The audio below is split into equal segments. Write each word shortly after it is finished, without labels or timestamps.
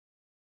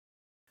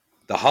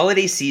The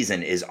holiday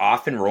season is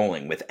off and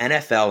rolling with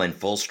NFL in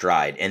full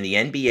stride and the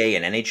NBA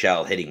and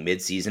NHL hitting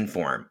mid-season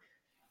form.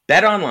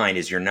 BetOnline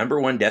is your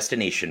number one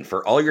destination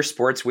for all your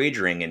sports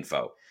wagering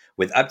info.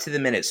 With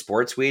up-to-the-minute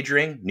sports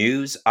wagering,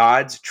 news,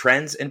 odds,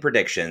 trends, and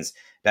predictions,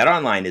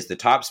 BetOnline is the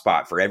top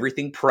spot for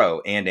everything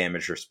pro and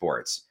amateur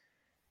sports.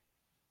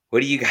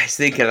 What do you guys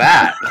think of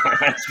that?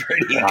 That's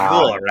pretty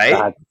cool, right?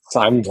 That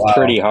sounds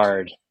pretty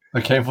hard. I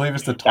can't believe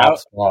it's the top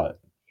spot.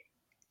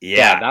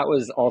 Yeah, that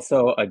was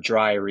also a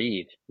dry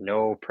read.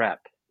 No prep.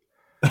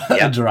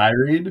 Yeah. A dry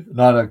read?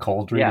 Not a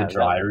cold read, Yeah, a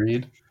dry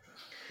read?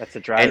 That's a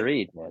dry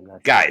read, man.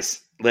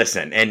 Guys,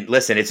 listen,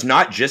 it's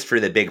not just for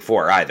the big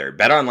four either.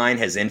 BetOnline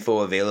has info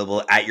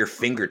available at your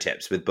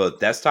fingertips with both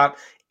desktop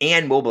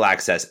and mobile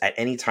access at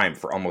any time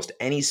for almost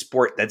any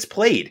sport that's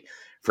played,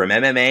 from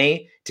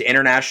MMA to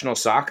international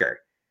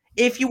soccer.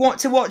 If you want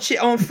to watch it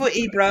on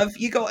footy, bruv,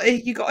 you got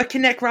to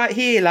connect right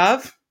here,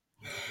 love.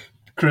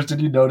 Chris,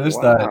 did you notice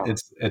that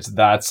it's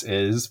That's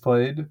Is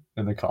played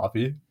in the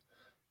copy?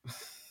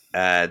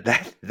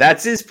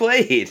 That's Is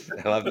played.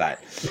 I love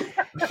that.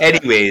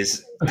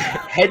 Anyways,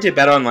 head to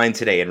BetOnline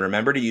today and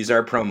remember to use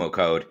our promo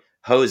code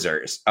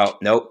HOSERS. Oh,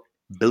 nope.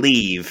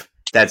 Believe.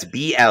 That's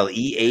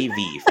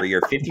BLEAV for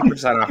your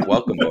 50% off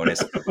welcome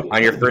bonus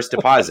on your first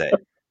deposit.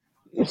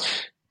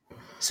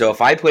 So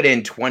if I put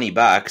in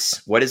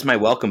 $20, what is my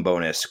welcome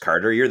bonus?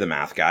 Carter, you're the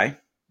math guy.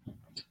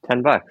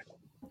 $10.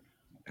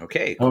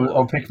 Okay. Cool.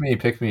 Oh, pick me.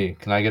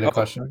 Can I get a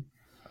question?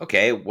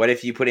 Okay. What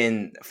if you put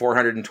in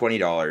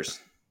 $420?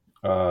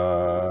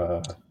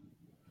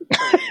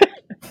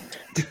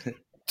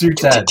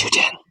 210.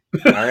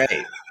 All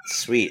right.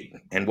 Sweet.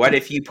 And what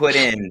if you put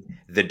in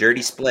the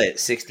dirty split,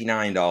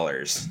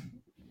 $69?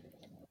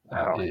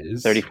 That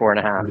is 34 and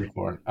a half.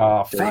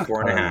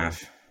 34 and a half.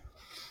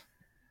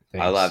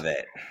 Thanks. I love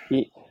it.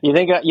 You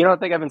don't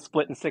think I've been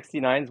splitting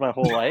 69s my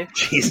whole life?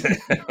 Jesus.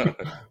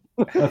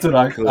 That's what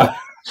I call.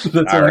 That's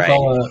what I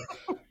call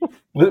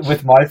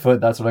with my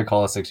foot. That's what I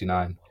call a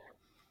 69.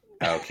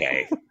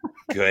 Okay.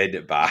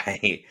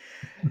 Goodbye.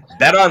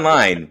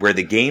 BetOnline, where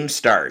the game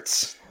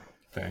starts.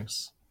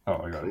 Thanks.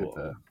 Oh, I gotta hit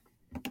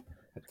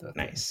that.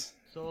 Nice.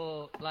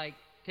 So,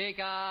 take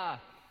off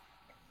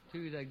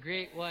to the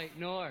Great White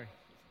North.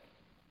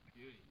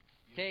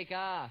 Take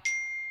off.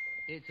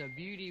 It's a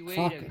beauty way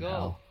to go.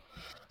 Hell.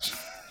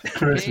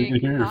 Chris, you can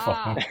hear your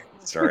phone.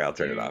 Sorry, I'll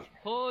turn it off.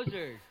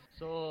 HOSERS.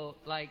 So,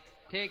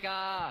 take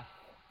off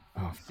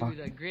to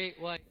the Great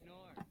White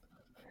North.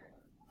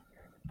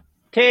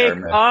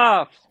 Take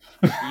off,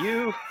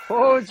 you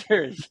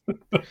hosers.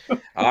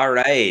 All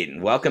right.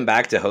 Welcome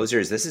back to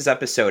Hosers. This is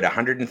episode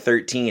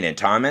 113. And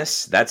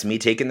Thomas, that's me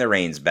taking the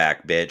reins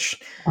back,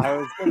 bitch. I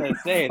was going to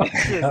say,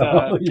 this is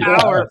a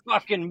power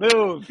fucking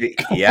move.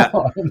 Yeah.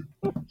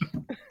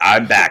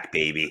 I'm back,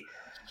 baby.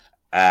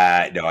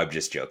 No, I'm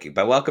just joking.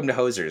 But welcome to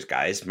Hosers,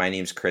 guys. My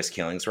name's Chris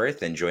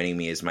Killingsworth, and joining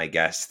me is my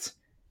guest.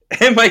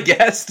 My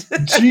guest?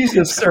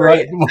 Jesus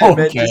Christ.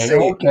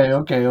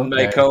 Okay.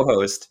 My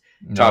co-host.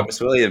 No. Thomas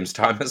Williams.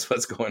 Thomas,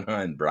 what's going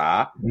on,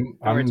 brah?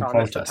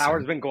 Thomas, the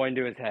power's been going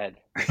to his head.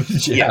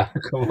 Yeah.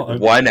 Come on.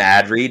 One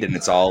ad read and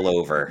it's all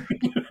over.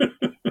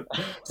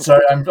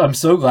 Sorry, I'm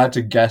so glad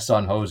to guest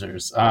on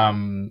Hosers.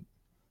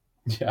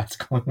 Yeah, it's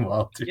going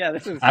well, too. Yeah,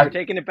 you're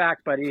taking it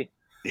back, buddy.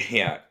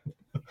 Yeah.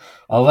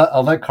 I'll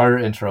let Carter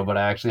intro, but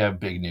I actually have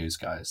big news,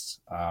 guys.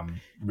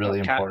 Really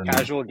important.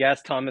 Casual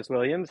guest Thomas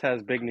Williams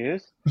has big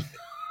news.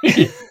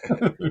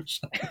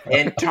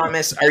 And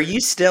Thomas, are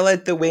you still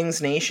at the Wings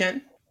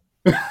Nation?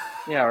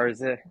 Yeah, or is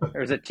it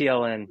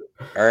TLN?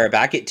 Or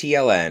back at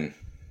TLN?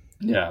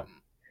 Yeah.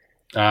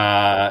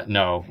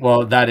 No.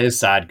 Well, that is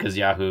sad because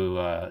Yahoo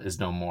is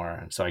no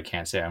more, so I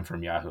can't say I'm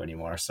from Yahoo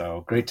anymore.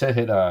 So great to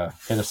hit a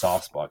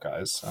soft spot,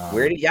 guys.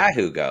 Where did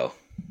Yahoo go?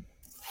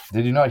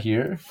 Did you not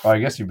hear? Oh, I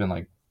guess you've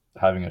been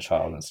having a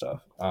child and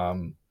stuff.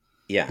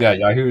 Yeah.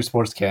 Yahoo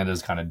Sports Canada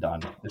is kind of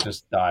done. It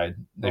just died.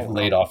 They've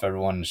laid off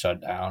everyone and shut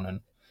down.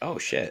 And oh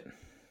shit.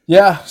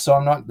 Yeah, so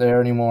I'm not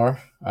there anymore.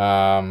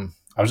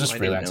 I was just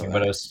freelancing,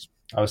 but I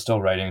was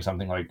still writing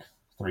something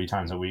 3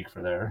 times a week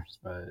for theirs.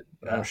 But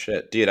oh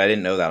shit, dude! I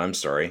didn't know that. I'm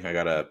sorry. I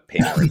gotta pay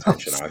more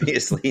attention.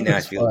 Obviously, now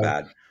I feel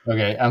bad.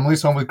 Okay,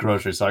 Emily's home with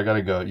groceries, so I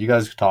gotta go. You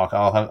guys talk.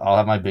 I'll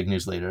have my big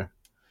news later.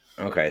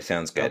 Okay,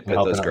 sounds good. Put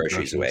those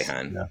groceries away,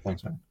 hon. Yeah,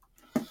 thanks, man.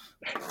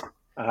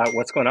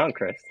 What's going on,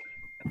 Chris?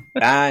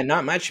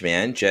 Not much,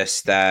 man.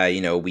 Just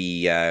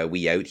we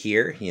out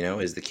here,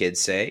 as the kids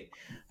say.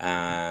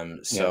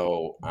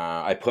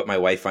 I put my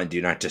wife on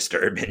Do Not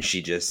Disturb, and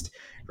she just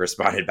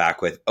responded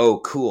back with, "Oh,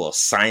 cool,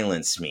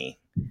 silence me."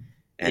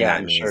 And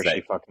I'm sure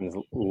she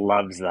fucking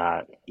loves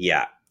that.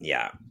 Yeah.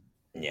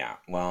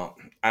 Well,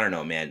 I don't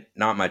know, man.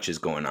 Not much is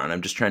going on.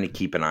 I'm just trying to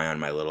keep an eye on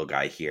my little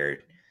guy here,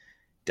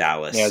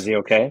 Dallas. Yeah, is he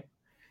okay?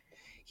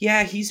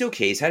 Yeah, he's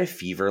okay. He's had a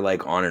fever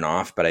on and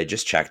off, but I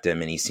just checked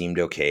him and he seemed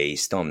okay.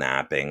 He's still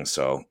napping,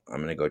 so I'm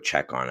gonna go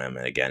check on him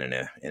again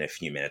in a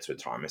few minutes when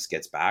Thomas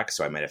gets back.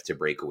 So I might have to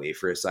break away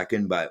for a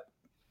second, but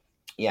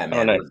yeah,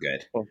 man, nice. We're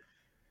good. Cool.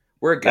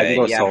 We're good. I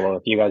can go solo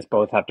if you guys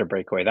both have to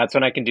break away. That's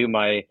when I can do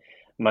my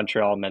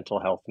Montreal mental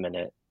health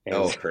minute.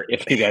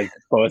 if you guys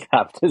both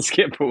have to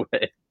skip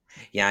away.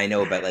 Yeah, I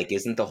know, but like,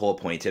 isn't the whole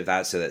point of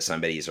that so that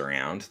somebody's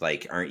around?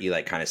 Like, aren't you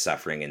like kind of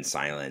suffering in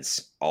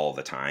silence all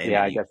the time? Yeah,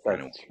 And I you guess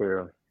that's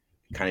true.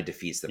 kind of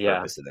defeats the Yeah.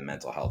 purpose of the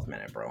mental health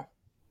minute, bro.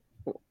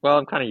 Well,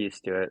 I'm kind of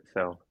used to it,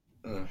 so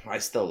I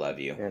still love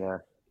you.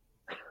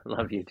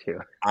 Love you too.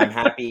 I'm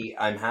happy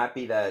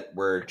that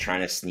we're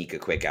trying to sneak a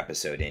quick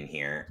episode in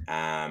here.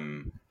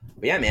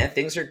 But yeah, man,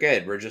 things are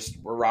good. We're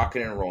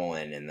rocking and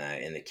rolling in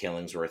the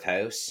Killingsworth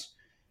house.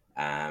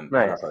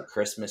 Put up our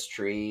Christmas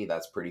tree.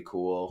 That's pretty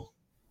cool.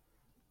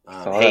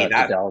 Did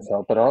Dallas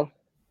help at all?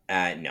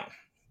 No.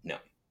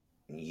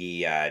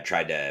 He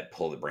tried to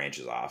pull the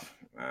branches off,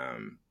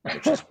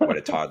 which is what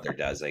a toddler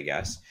does, I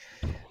guess.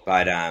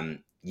 But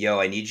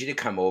yo, I need you to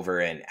come over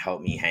and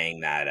help me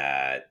hang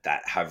that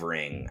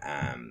hovering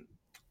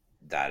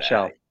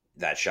shelf.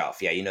 That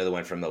shelf. Yeah, you know, the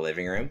one from the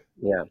living room.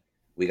 Yeah,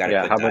 we got to.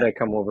 Yeah, how about I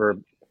come over?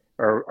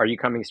 Or are you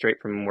coming straight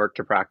from work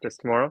to practice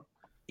tomorrow?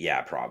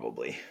 Yeah,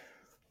 probably.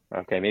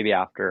 Okay, maybe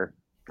after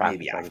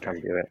practice I can come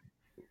do it.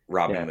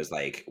 Robin was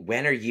like,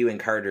 "When are you and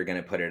Carter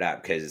going to put it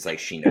up?" Because it's like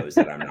she knows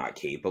that I'm not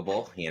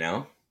capable. You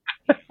know,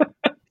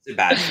 it's a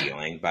bad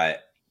feeling,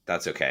 but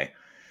that's okay.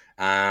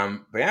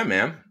 But yeah,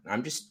 man,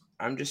 I'm just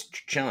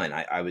chilling.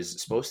 I was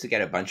supposed to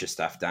get a bunch of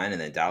stuff done, and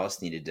then Dallas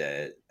needed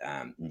to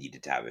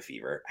have a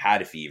fever,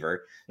 had a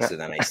fever. So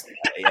then I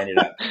ended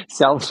up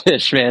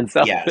selfish, man.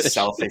 Yeah,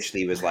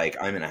 selfishly was like,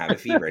 I'm gonna have a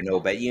fever.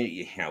 No, but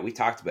you know, we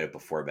talked about it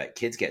before, but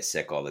kids get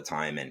sick all the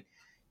time, and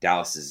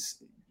Dallas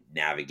is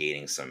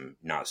navigating some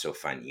not so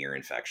fun ear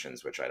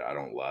infections, which I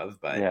don't love.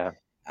 But yeah.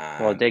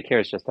 Well,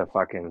 daycare is just a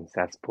fucking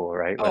cesspool,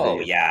 right?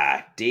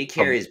 Yeah.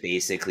 Daycare is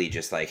basically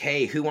just like,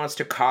 hey, who wants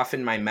to cough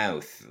in my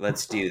mouth?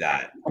 Let's do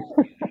that.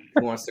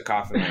 Who wants to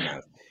cough in my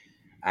mouth?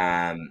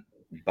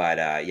 But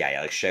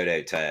like shout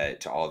out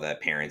to all the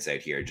parents out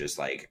here, just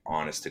like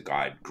honest to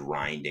God,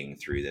 grinding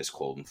through this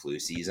cold and flu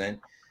season.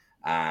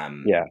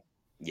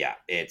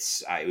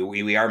 It's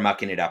we are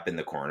mucking it up in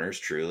the corners,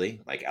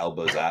 truly, like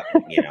elbows up,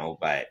 you know,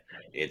 but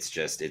it's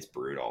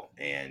brutal.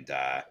 And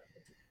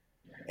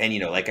you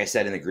know, like I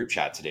said in the group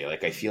chat today,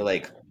 like I feel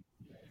like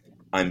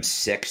I'm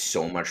sick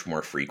so much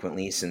more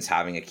frequently since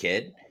having a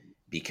kid,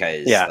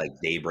 because like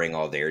they bring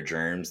all their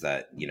germs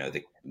that,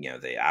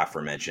 the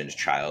aforementioned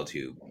child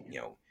who,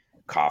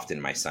 coughed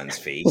in my son's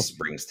face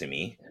brings to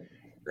me.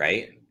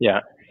 Right.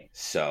 Yeah.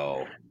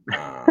 So,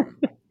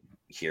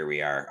 here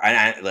we are.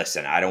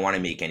 Listen, I don't want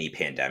to make any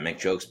pandemic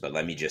jokes, but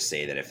let me just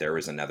say that if there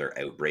was another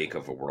outbreak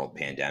of a world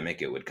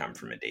pandemic, it would come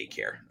from a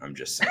daycare. I'm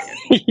just saying.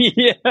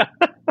 Yeah.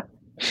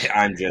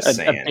 I'm just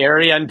saying. A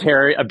Barrie,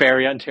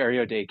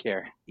 Ontario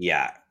daycare.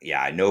 Yeah.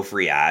 No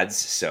free ads,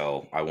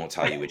 so I won't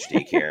tell you which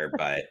daycare,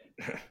 but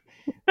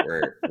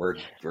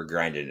we're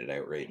grinding it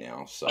out right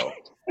now. So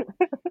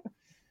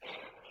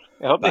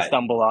I hope they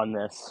stumble on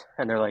this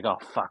and they're like, "Oh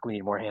fuck, we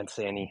need more hand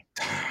sanitizer."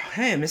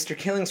 Hey, Mr.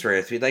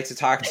 Killingsworth, we'd like to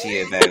talk to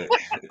you about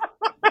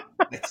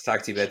the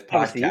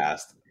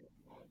podcast.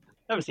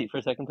 Have a seat for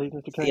a second, please,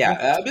 Mr. Killingsworth.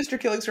 Yeah, Mr.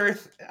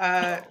 Killingsworth.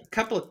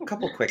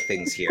 Couple quick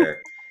things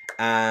here.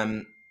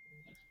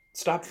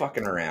 Stop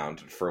fucking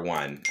around for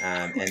one,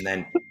 and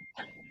then,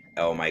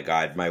 oh my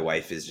God, my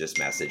wife is just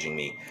messaging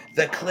me.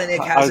 The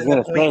clinic has an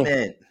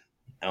appointment.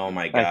 Oh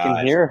my God, I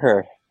can hear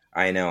her.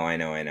 I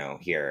know.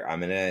 Here, I'm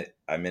gonna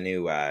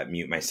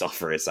mute myself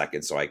for a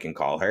second so I can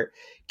call her.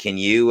 Can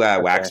you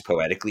wax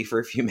poetically for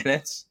a few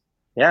minutes?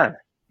 Yeah.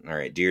 All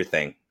right, do your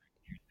thing.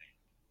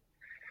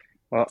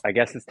 Well, I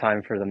guess it's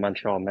time for the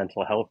Montreal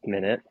Mental Health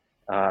Minute.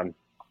 I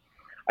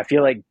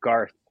feel like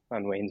Garth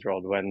on Wayne's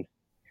World when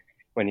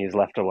he's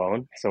left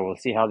alone. So we'll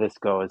see how this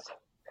goes.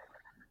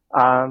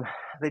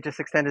 They just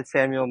extended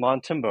Samuel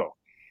Montembeault.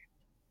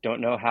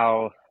 Don't know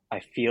how I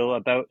feel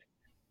about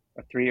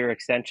a 3-year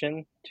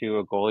extension to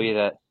a goalie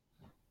that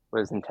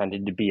was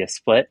intended to be a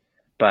split,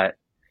 but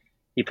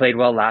he played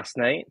well last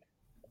night.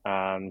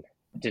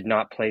 Did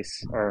not play,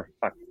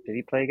 did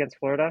he play against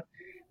Florida?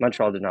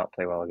 Montreal did not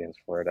play well against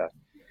Florida.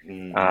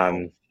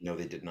 No,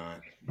 they did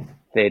not.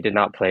 They did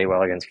not play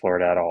well against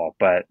Florida at all,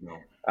 but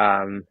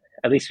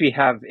at least we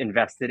have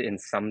invested in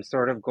some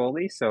sort of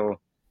goalie, so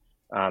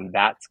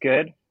that's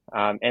good.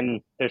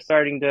 And they're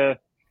starting to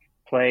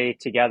play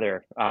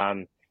together.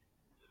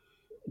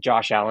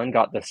 Josh Allen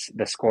got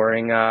the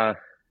scoring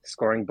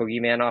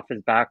boogeyman off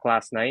his back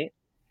last night.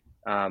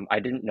 I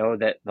didn't know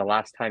that the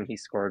last time he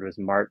scored was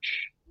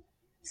March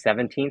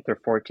 17th or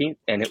 14th,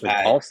 and it was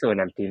also an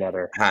empty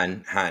netter.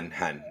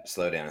 Hun,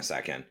 slow down a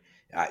second.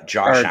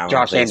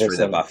 Josh plays for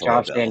the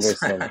Buffalo Bills.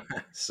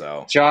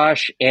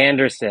 Josh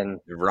Anderson.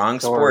 Wrong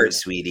sport,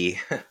 sweetie.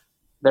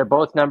 They're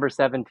both number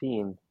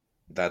 17.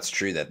 That's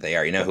true that they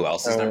are. You know who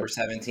else is number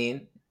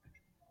 17?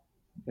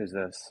 Who's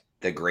this?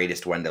 The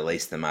greatest one to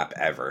lace them up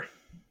ever.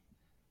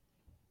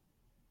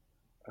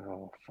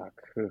 Oh, fuck.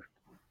 Who?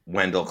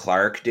 Wendell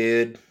Clark,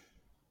 dude.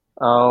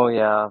 Oh,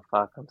 yeah.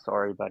 Fuck. I'm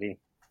sorry, buddy.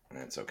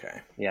 That's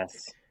okay.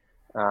 Yes.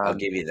 I'll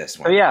give you this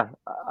one. So, yeah,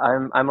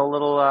 I'm a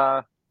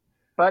little...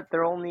 but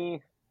they're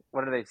only,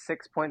 what are they,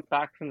 6 points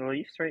back from the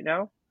Leafs right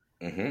now?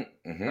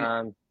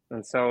 Mm-hmm.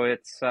 And so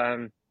it's...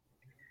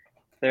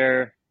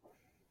 they're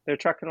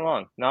trucking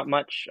along. Not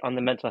much on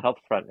the mental health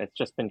front. It's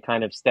just been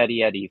kind of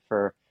steady Eddie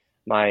for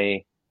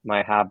my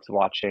Habs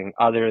watching,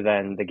 other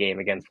than the game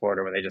against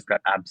Florida where they just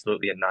got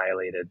absolutely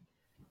annihilated.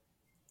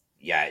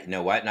 Yeah, you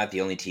know what? Not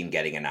the only team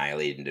getting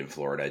annihilated in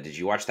Florida. Did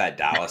you watch that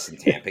Dallas and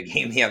Tampa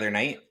game the other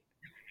night?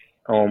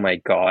 Oh my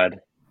God.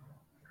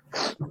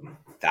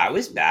 That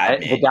was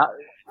bad, man.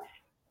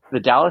 The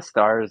Dallas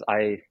Stars,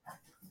 I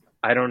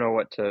don't know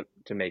what to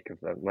make of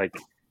them. Like,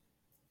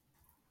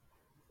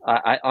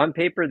 I on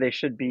paper they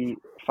should be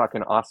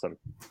fucking awesome.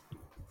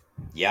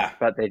 Yeah,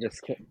 but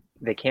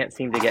they can't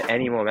seem to get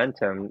any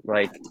momentum,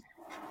 like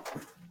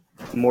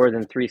more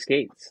than 3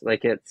 skates.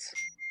 Like it's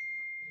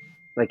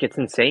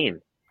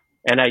insane.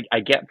 And I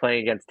get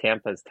playing against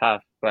Tampa is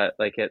tough, but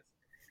like I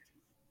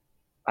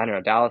don't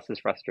know. Dallas is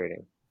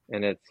frustrating,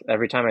 and it's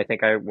every time I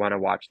think I want to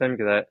watch them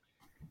because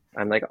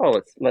I'm like,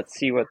 oh, let's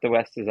see what the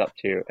West is up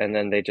to, and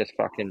then they just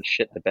fucking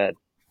shit the bed.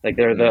 Like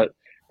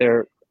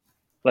they're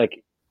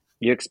like,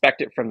 you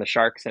expect it from the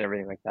Sharks and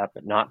everything like that,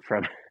 but not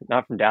from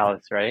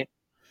Dallas, right?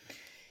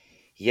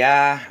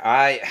 Yeah,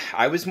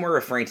 I was more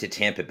referring to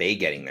Tampa Bay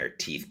getting their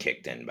teeth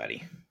kicked in,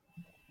 buddy.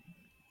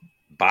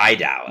 By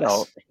Dallas.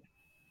 No.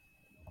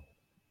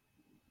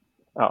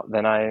 Oh,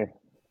 then I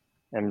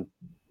am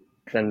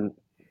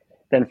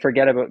then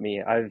forget about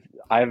me. I've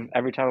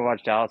every time I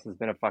watch Dallas, it's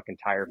been a fucking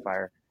tire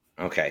fire.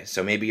 Okay,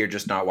 so maybe you're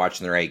just not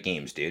watching the right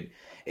games, dude.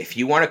 If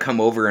you want to come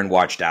over and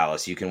watch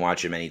Dallas, you can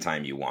watch him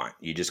anytime you want.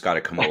 You just got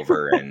to come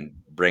over and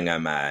bring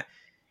him a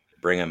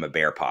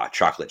bear paw,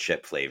 chocolate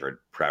chip flavored,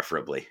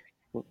 preferably.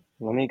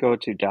 Let me go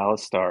to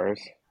Dallas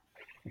Stars.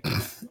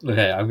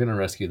 Okay, I'm gonna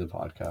rescue the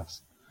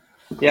podcast.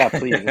 Yeah,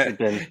 please. This has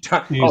been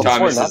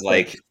Thomas is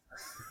like,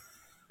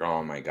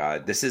 oh my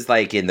God, this is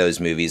like in those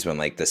movies when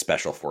like the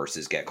special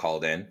forces get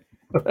called in.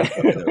 And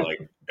they're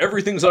like,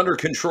 everything's under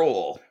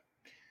control.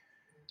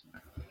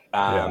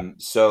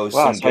 So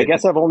I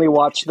guess I've only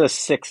watched the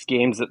 6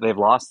 games that they've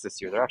lost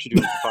this year. They're actually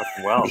doing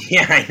fucking well.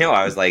 Yeah, I know.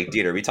 I was like,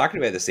 dude, are we talking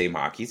about the same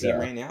hockey team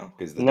right now?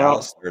 Because the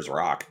Dallas Stars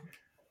rock.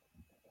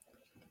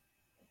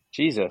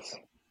 Jesus.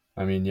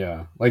 I mean,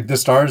 yeah. Like the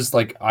Stars,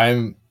 like are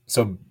you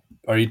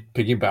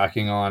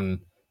piggybacking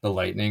on the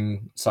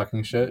Lightning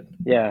sucking shit?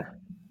 Yeah.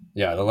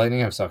 Yeah, the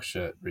Lightning have sucked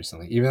shit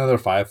recently. Even though they're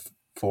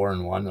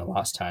 5-4-1 in the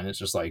last 10, it's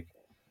just like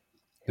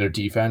their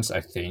defense, I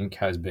think,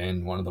 has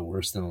been one of the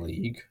worst in the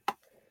league.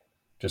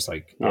 Just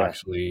like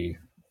actually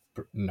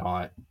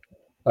not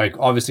like,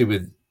 obviously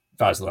with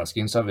Vasilevsky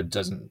and stuff, it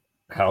doesn't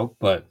help,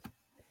 but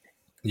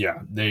yeah,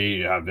 they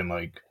have been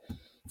like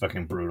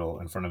fucking brutal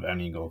in front of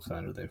any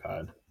goaltender they've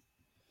had.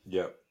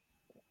 Yep.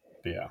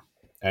 But yeah.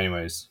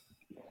 Anyways,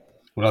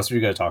 what else are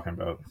you guys talking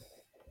about?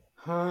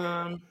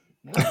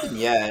 Nothing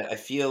yet. I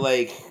feel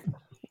like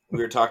we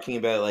were talking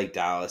about like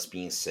Dallas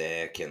being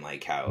sick and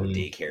like how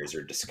daycares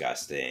are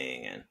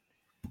disgusting and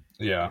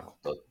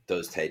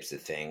those types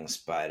of things.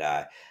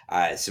 But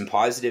some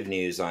positive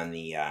news on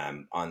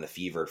the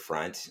fever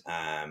front.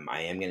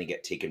 I am going to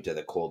get taken to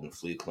the cold and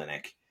flu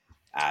clinic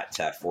at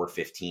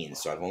 4:15.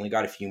 So I've only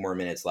got a few more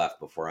minutes left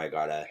before I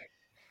gotta,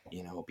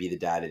 be the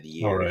dad of the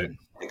year and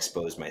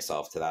expose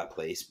myself to that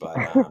place. But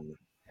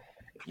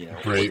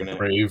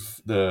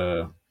brave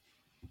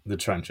the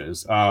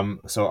trenches.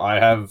 So I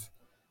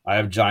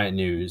have giant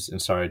news,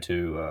 and sorry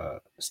to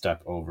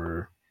step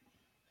over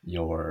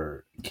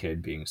your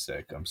kid being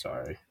sick. I'm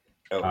sorry.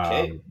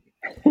 Okay.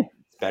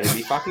 Better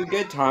be fucking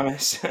good,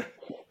 Thomas.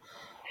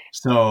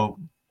 So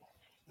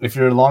if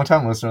you're a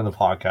longtime listener to the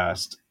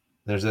podcast,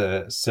 there's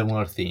a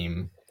similar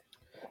theme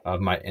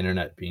of my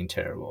internet being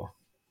terrible.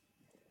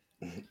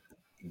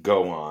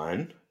 Go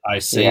on. I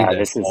say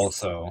this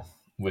also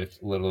with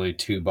literally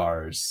 2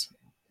 bars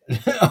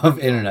of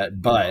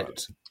internet,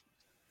 but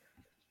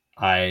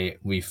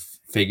we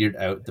figured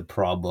out the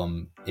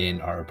problem in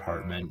our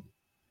apartment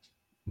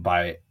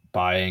by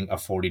buying a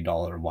 $40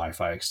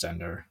 Wi-Fi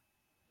extender,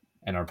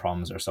 and our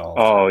problems are solved.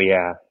 Oh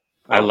yeah,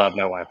 I love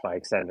my Wi-Fi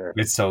extender.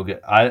 It's so good.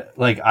 I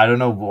don't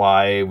know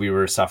why we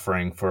were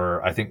suffering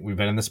for. I think we've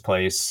been in this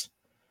place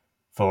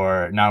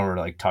for, now we're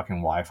like talking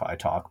Wi-Fi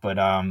talk, but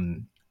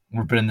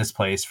we've been in this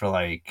place for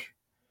like,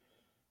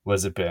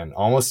 what's it been?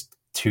 Almost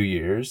 2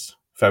 years.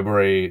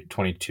 February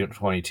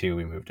 2022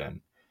 we moved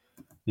in.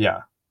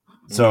 Yeah.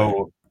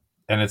 So,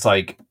 and it's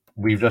like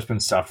we've just been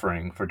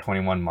suffering for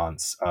 21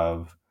 months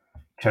of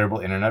terrible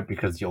internet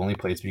because the only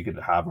place we could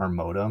have our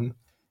modem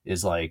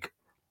is like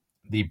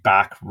the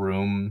back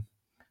room,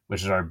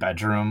 which is our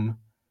bedroom,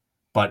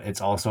 but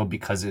it's also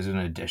because there's an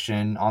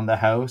addition on the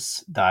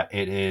house that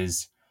it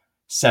is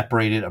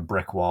separated a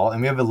brick wall,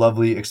 and we have a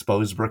lovely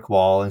exposed brick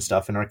wall and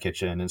stuff in our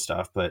kitchen and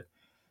stuff, but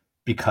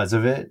because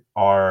of it,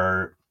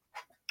 our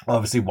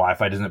obviously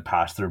Wi-Fi doesn't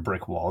pass through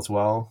brick walls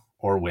well,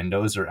 or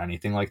windows or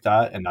anything like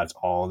that, and that's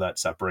all that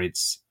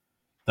separates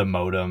the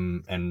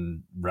modem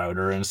and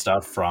router and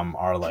stuff from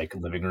our like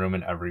living room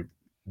and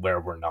everywhere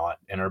we're not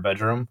in our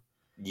bedroom.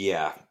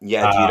 Yeah,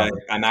 dude,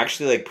 I'm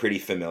actually like pretty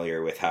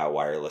familiar with how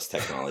wireless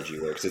technology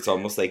works. It's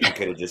almost like you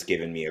could have just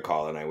given me a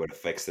call and I would have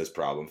fixed this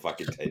problem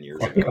fucking 10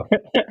 years ago.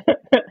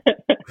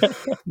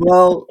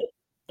 Well,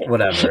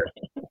 whatever.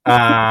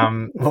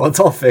 Well, it's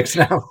all fixed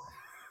now.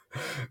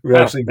 We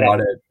actually yeah. got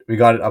it. We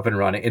got it up and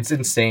running. It's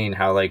insane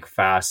how like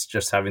fast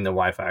just having the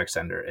Wi-Fi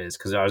extender is,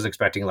 because I was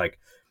expecting like,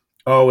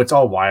 oh, it's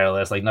all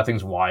wireless, like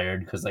nothing's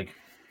wired, because like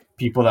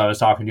people that I was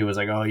talking to was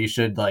like, oh, you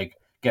should like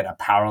get a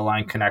power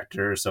line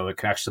connector so it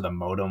connects to the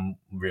modem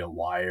real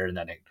wire, and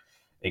then it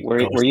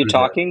goes Were you through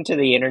talking to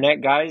the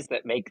internet guys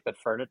that make the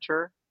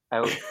furniture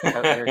out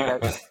near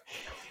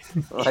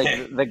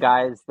like the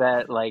guys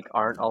that like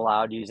aren't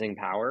allowed using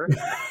power?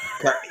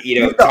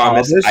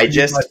 Thomas, I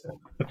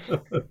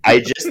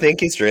just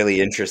think it's really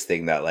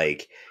interesting that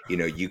like,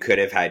 you could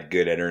have had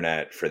good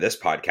internet for this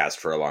podcast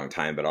for a long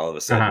time, but all of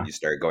a sudden you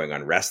start going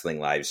on wrestling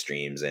live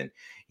streams and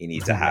you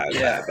need to have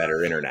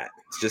better internet.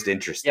 It's just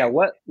interesting. Yeah,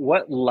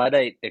 what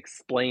Luddite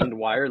explained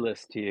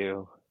wireless to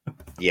you?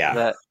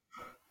 Yeah.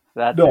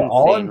 That's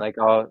insane. Like,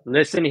 oh,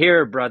 listen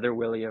here, Brother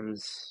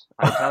Williams.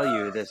 I tell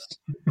you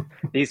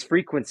these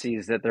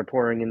frequencies that they're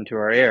pouring into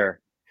our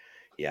air.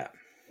 Yeah.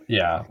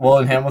 Yeah. Well,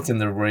 in Hamilton,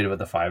 they're worried about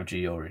the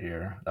 5G over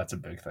here. That's a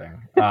big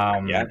thing.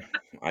 Yeah.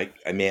 I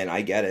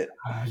get it.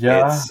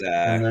 Yeah.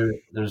 And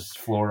there's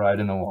fluoride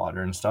in the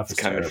water and stuff. It's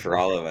coming terrible for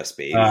all of us,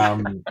 baby.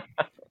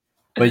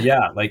 But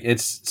yeah, like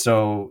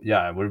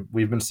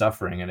we've been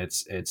suffering, and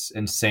it's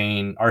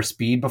insane. Our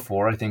speed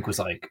before, I think, was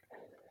like,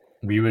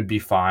 we would be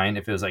fine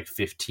if it was like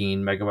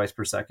 15 megabytes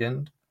per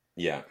second.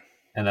 Yeah.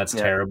 And that's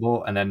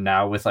terrible. And then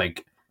now with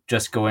like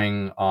just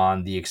going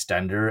on the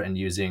extender and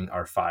using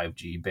our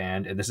 5G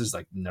band, and this is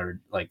like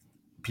nerd, like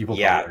people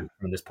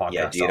from this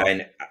podcast. Yeah, dude.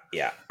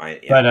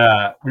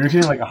 But we were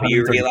getting like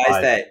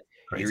 135.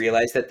 You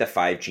realize that the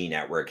 5G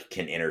network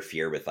can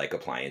interfere with like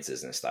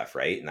appliances and stuff,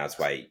 right? And that's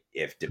why,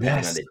 if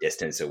depending on the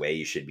distance away,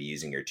 you should be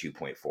using your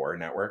 2.4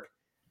 network.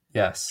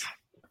 Yes.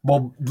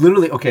 Well,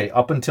 literally, okay,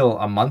 up until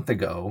a month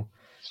ago,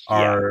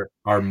 our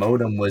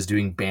modem was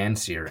doing band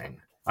searing.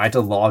 I had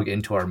to log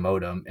into our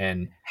modem,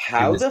 and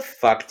how the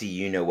fuck do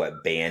you know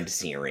what band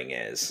searing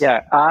is? Yeah.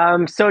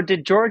 So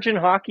did George in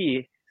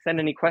hockey send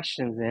any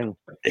questions in?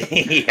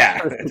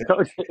 Yeah.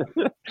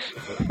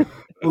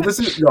 Well, this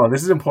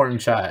is important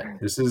chat.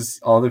 This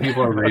is all the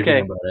people are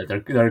raving about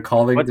it. They're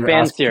calling. What's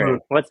band searing?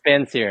 What's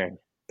band searing?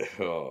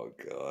 Oh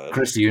god,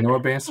 Chris, do you know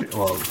what band searing?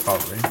 Well,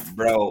 probably.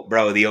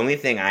 Bro, the only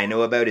thing I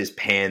know about is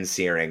pan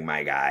searing,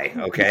 my guy.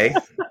 Okay.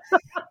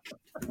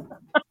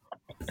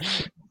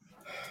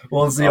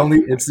 Well, it's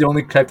the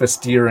only type of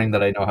steering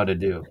that I know how to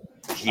do.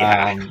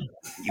 Yeah,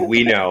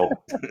 we know.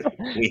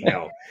 We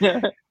know.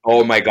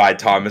 Oh my god,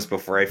 Thomas,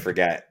 before I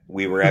forget,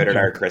 we were out at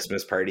our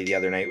Christmas party the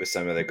other night with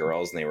some of the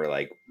girls, and they were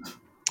like,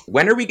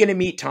 when are we going to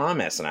meet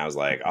Thomas? And I was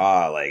like,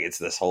 like it's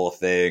this whole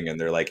thing. And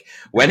they're like,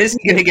 when is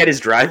he going to get his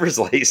driver's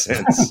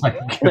license?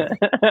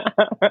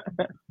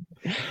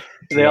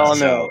 They all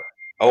know.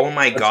 Oh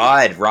my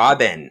god,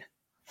 Robin.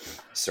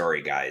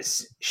 Sorry,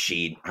 guys.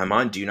 I'm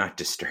on Do Not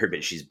Disturb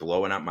It. She's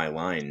blowing up my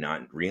line,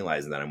 not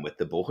realizing that I'm with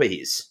the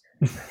boys.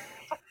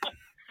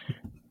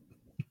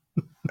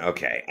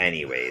 Okay,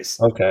 anyways.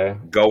 Okay.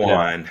 Go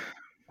on.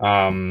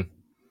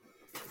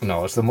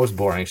 No, it's the most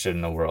boring shit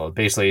in the world.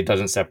 Basically, it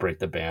doesn't separate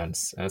the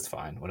bands, and it's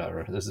fine.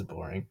 Whatever. This is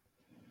boring.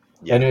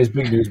 Yeah. Anyways,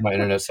 big news. My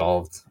internet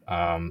solved.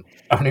 I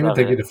don't even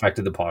think it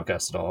affected the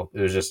podcast at all.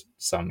 It was just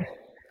some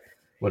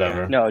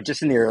whatever. No,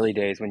 just in the early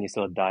days when you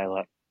still had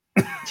dial-up.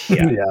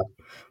 Yeah.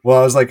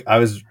 Well,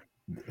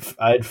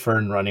 I had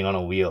Fern running on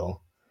a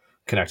wheel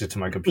connected to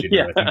my computer.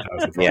 Yeah. I think that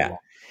was the problem. Yeah.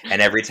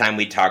 And every time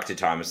we talk to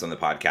Thomas on the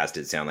podcast,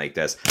 it'd sound like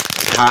this.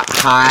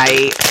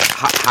 Hi,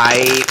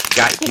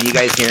 guys, can you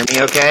guys hear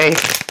me okay?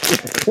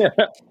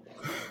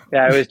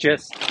 Yeah, it was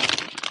just,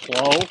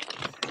 hello?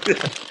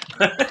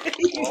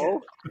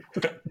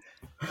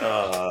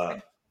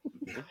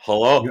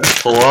 Hello?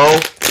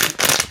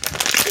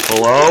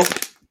 Hello?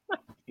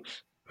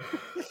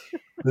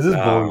 This is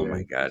oh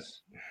my god.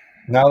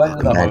 Now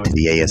welcome back to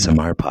the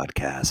ASMR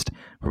podcast,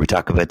 where we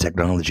talk about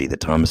technology that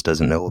Thomas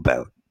doesn't know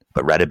about,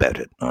 but read about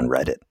it on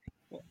Reddit.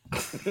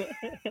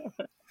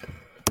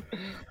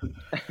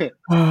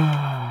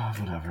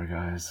 Whatever,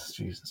 guys.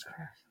 Jesus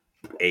Christ.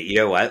 Hey, you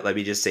know what? Let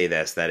me just say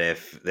this, that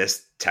if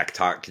this tech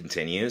talk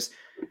continues,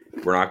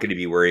 we're not going to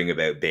be worrying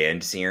about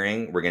band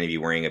searing. We're going to be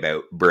worrying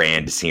about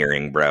brand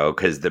searing, bro,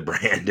 because the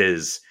brand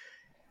is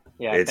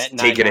it's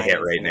taking a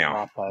hit right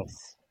now.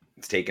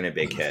 It's taking a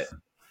big hit.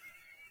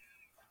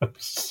 I'm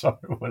sorry,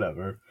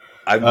 whatever.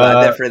 I'm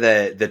glad that for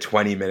the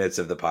 20 minutes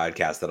of the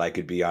podcast that I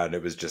could be on,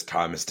 it was just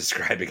Thomas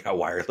describing how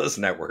wireless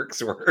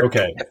networks work.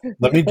 Okay,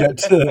 let me get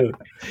to...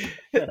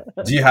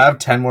 Do you have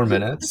 10 more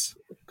minutes?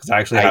 Because I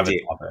actually have a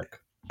topic.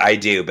 I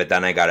do, but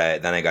then I got a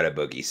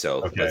boogie,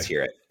 so let's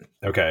hear it.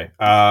 Okay.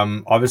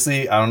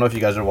 Obviously, I don't know if you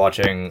guys are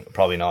watching,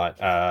 probably not,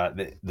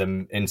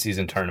 the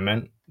in-season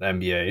tournament, the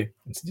NBA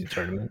in-season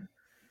tournament.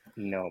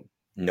 No.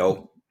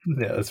 Nope.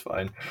 Yeah, that's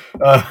fine.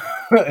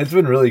 It's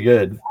been really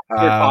good.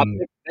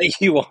 Topic that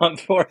you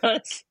want for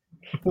us?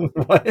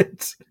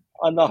 What?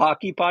 on the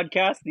hockey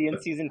podcast, the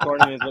in-season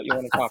tournament is what you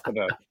want to talk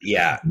about.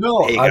 Yeah.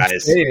 No, Hey, I'm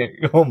guys. saying,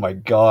 oh my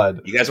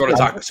god. You guys want to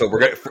talk? So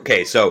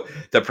so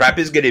the prep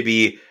is going to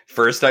be,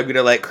 first I'm going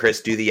to let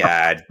Chris do the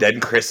ad.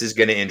 Then Chris is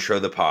going to intro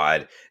the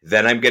pod.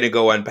 Then I'm going to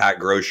go unpack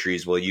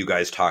groceries while you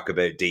guys talk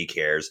about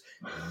daycares.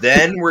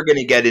 Then we're going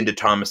to get into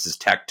Thomas's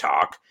tech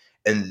talk.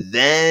 And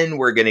then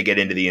we're going to get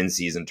into the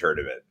in-season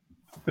tournament.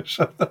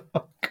 Shut the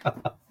fuck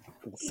up.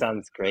 It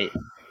sounds great.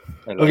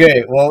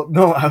 Okay, well,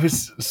 no,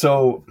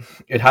 so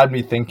it had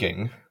me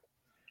thinking.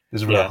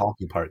 This is where Yeah. the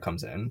hockey part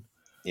comes in.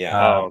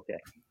 Yeah. Okay.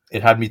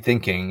 It had me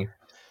thinking,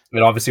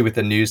 and obviously with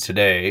the news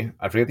today,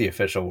 I forget the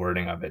official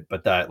wording of it,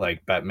 but that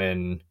like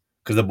Bettman,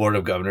 because the Board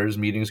of Governors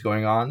meeting is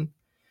going on,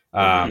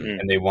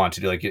 and they want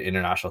to do like an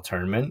international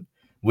tournament.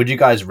 Would you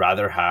guys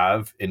rather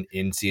have an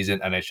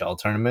in-season NHL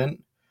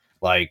tournament,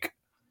 like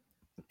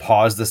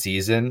pause the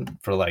season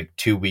for like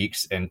 2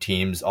 weeks and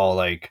teams all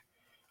like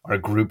are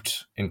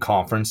grouped in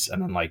conference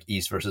and then like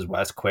East versus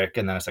West quick,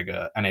 and then it's like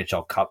a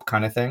NHL Cup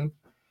kind of thing,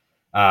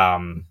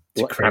 to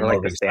create more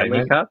like the Stanley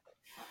excitement? Cup?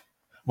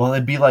 Well,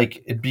 it'd be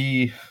like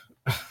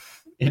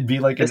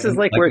This is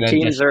like where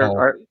teams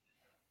are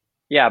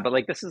yeah, but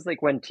like this is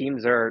like when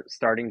teams are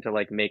starting to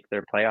like make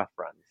their playoff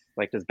runs.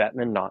 Like, does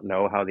Bettman not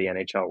know how the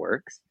NHL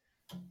works?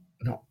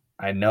 No,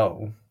 I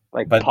know.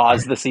 Like, but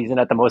pause the season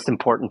at the most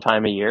important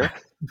time of year.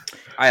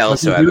 I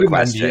also have a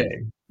question.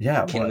 NBA.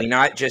 Yeah, Can we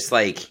not just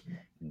like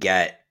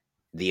get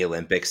the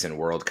Olympics and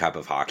World Cup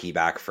of Hockey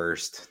back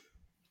first?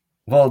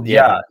 Well,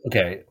 yeah,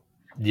 okay,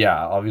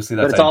 yeah. Obviously,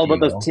 that's. But it's all about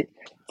those.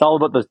 It's all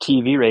about those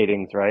TV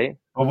ratings, right?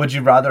 Or would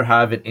you rather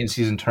have an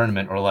in-season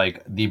tournament, or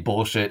like the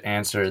bullshit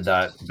answer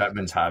that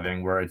Bettman's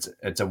having, where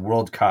it's a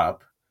World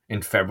Cup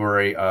in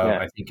February of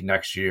I think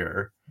next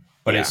year,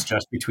 but it's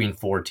just between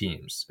 4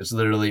 teams. It's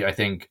literally I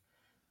think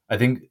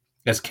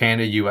it's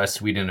Canada, US,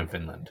 Sweden, and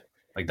Finland.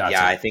 Like that's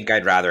I think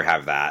I'd rather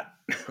have that,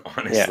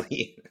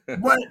 honestly. Yeah.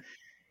 What?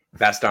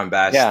 Best on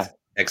best,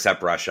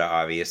 except Russia,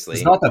 obviously.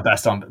 It's not the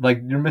best on.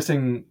 Like you're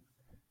missing,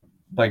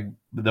 like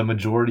the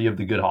majority of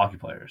the good hockey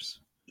players.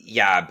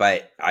 Yeah,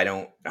 but I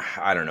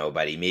don't know,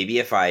 buddy. Maybe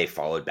if I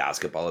followed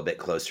basketball a bit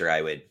closer,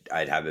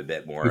 I'd have a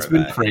bit more. It's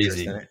been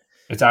crazy.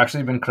 It's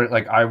actually been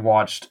like I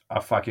watched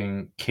a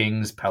fucking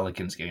Kings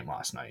Pelicans game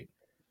last night.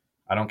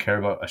 I don't care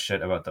about a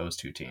shit about those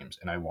 2 teams,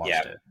 and I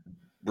watched it.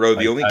 Bro,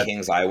 the only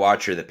Kings I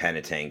watch are the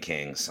Penetang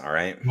Kings. All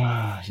right.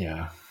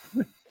 Yeah.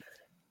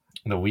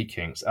 The Wheat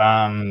Kings.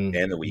 And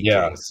the Wheat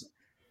Kings.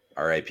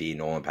 R.I.P.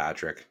 Nolan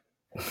Patrick.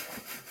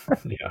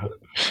 Yeah.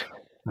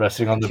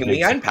 Resting on the. Can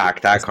we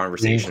unpack that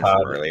conversation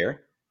from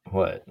earlier?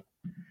 What?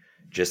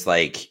 Just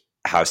like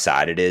how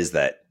sad it is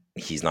that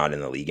he's not in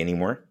the league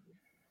anymore.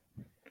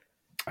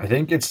 I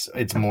think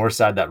it's more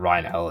sad that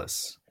Ryan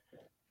Ellis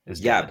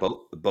is. Yeah,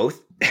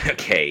 both.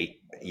 Okay.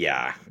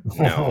 Yeah.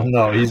 No.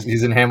 No,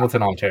 he's in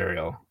Hamilton,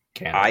 Ontario,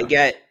 Canada. I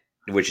get,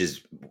 which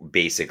is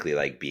basically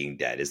like being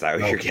dead. Is that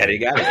what you're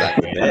getting at? Is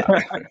that it?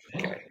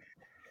 Okay.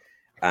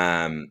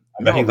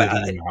 No, but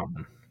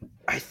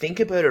I think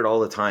about it all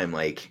the time.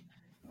 Like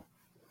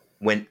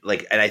when,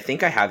 like, and I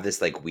think I have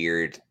this like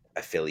weird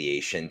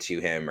affiliation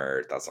to him,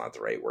 or that's not the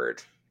right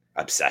word,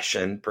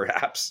 obsession,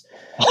 perhaps.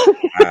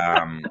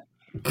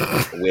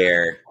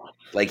 Where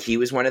like he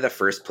was one of the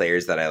first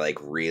players that I like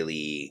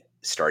really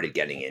started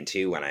getting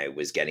into when I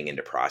was getting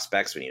into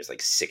prospects when he was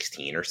like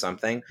 16 or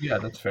something. Yeah,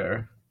 that's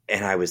fair.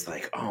 And I was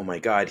like, oh my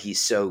God, he's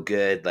so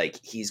good.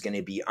 Like he's going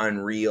to be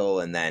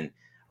unreal. And then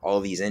all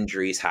these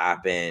injuries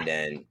happened.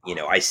 And, you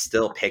know, I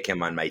still pick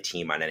him on my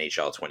team on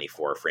NHL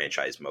 24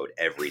 franchise mode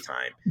every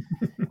time.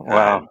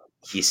 Wow.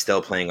 He's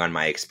still playing on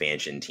my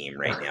expansion team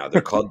right now.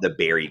 They're called the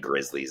Barrie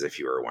Grizzlies, if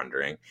you were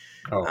wondering.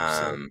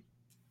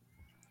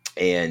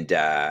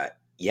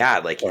 Yeah,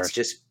 like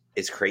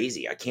it's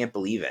crazy. I can't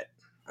believe it.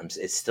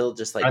 It's still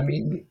just like,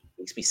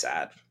 makes me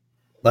sad.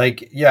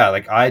 Like, yeah,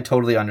 like I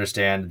totally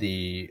understand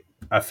the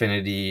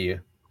affinity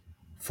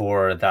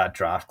for that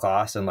draft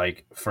class and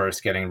like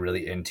first getting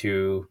really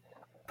into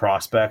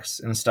prospects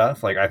and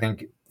stuff. Like I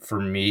think for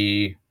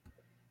me,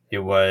 it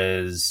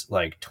was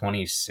like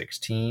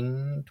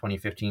 2016,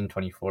 2015,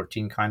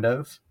 2014 kind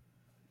of.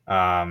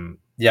 Yeah,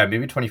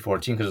 maybe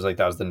 2014 because it was like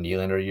that was the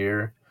Nylander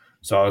year.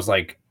 So I was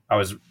like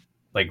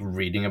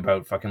reading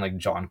about fucking like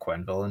John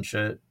Quenneville and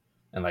shit,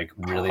 and like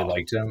really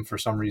liked him for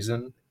some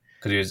reason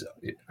because he was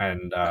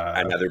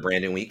another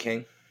Brandon Wheat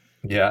King.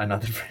 Yeah,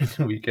 another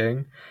Brandon Wheat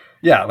King.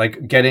 Yeah,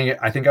 like getting.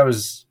 I think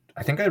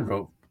I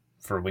wrote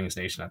for Wings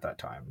Nation at that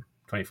time,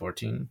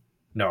 2014.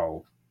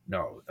 No,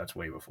 that's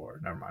way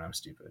before. Never mind, I'm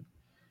stupid.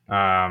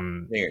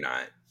 No, you're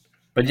not.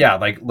 But yeah,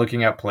 like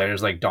looking at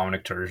players like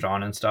Dominic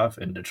Turgeon and stuff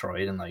in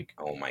Detroit, and like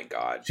oh my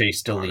God,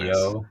 Chase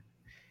DeLeo.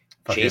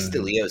 Chase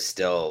DeLeo is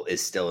still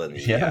in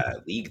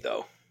the league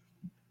though.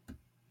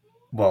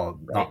 Well,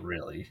 right? Not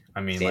really.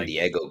 I mean, San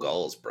Diego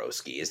Gulls,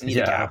 broski, isn't he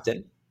the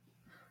captain?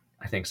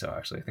 I think so.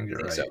 Actually, I think you're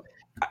right. So.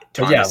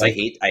 Thomas, I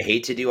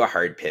hate to do a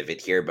hard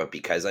pivot here, but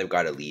because I've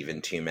got to leave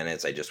in 2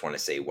 minutes, I just want to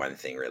say one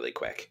thing really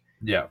quick.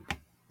 Yeah,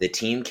 the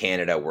Team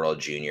Canada World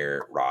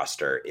Junior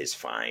roster is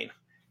fine.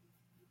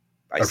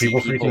 I Are see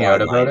people people freaking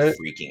out online about it?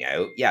 freaking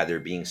out. Yeah, they're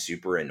being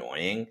super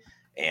annoying.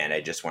 And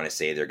I just want to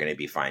say they're going to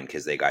be fine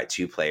because they got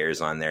 2 players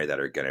on there that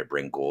are going to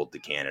bring gold to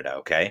Canada,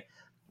 okay?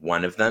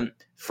 One of them,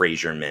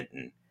 Fraser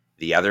Minton.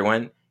 The other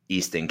one,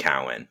 Easton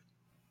Cowan.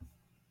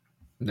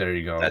 There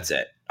you go. That's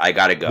it. I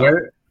got to go.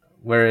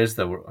 Where is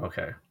the...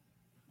 Okay.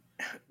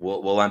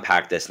 We'll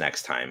unpack this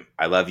next time.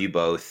 I love you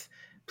both.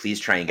 Please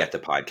try and get the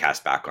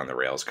podcast back on the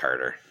rails,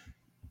 Carter.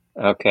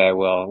 Okay,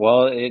 well,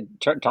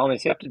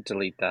 Thomas, you have to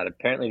delete that.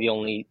 Apparently, the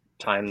only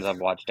times I've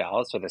watched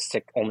Dallas are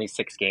the only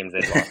 6 games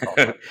they've lost all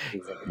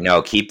season.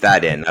 No, keep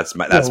that in. That's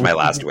my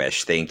last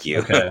wish. Thank you.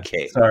 Okay.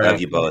 Okay. Sorry.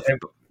 Love you both.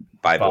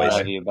 Bye, boys.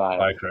 Love you. Bye.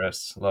 Bye,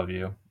 Chris. Love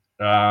you.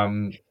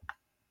 So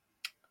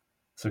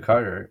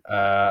Carter,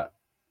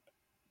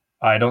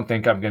 I don't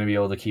think I'm going to be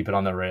able to keep it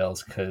on the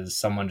rails because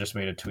someone just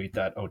made a tweet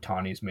that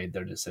Ohtani's made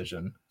their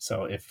decision.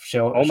 So if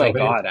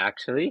God,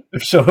 actually?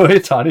 If Shohei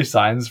Ohtani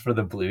signs for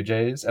the Blue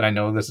Jays, and I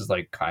know this is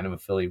like kind of a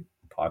Philly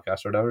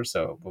podcast or whatever,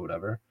 so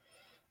whatever.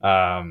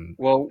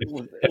 Well,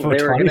 if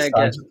Ohtani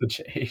signs with the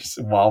Jays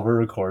while we're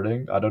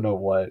recording, I don't know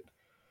what.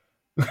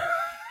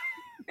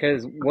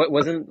 Because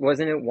wasn't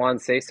it Juan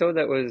Soto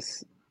that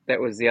was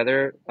the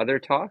other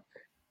talk?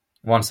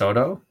 Juan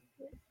Soto?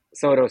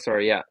 Soto,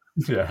 sorry, yeah.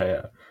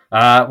 Yeah.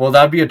 Well,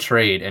 that'd be a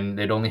trade, and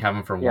they'd only have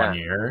him for 1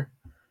 year.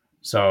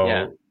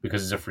 So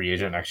because he's a free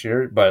agent next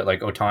year, but like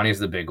Ohtani's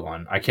the big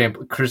one.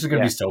 Chris is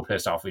gonna be so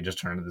pissed off. We just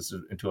turned this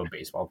into a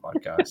baseball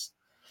podcast,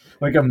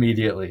 like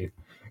immediately.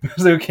 It's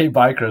like, okay,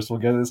 bye, Chris. We'll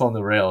get this on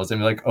the rails,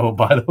 and be like, oh,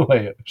 by the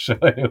way,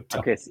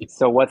 okay.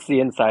 So what's the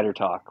insider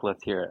talk?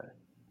 Let's hear it.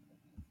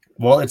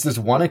 Well, it's this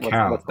one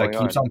account that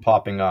keeps on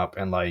popping up,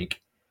 and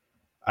like,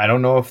 I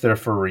don't know if they're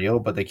for real,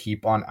 but they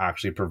keep on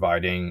actually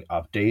providing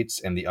updates,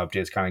 and the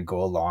updates kind of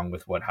go along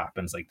with what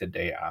happens like the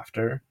day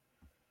after.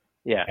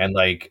 Yeah, and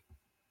like.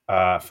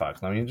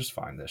 Fuck, let me just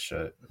find this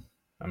shit.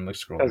 I'm like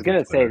scrolling. I was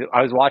gonna say,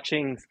 I was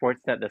watching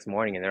Sportsnet this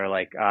morning, and they were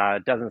like,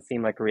 it doesn't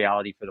seem like a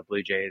reality for the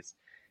Blue Jays,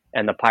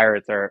 and the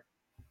Pirates are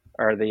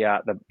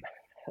the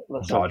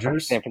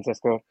Dodgers? San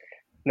Francisco.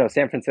 No,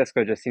 San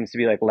Francisco just seems to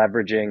be like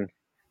leveraging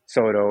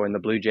Soto and the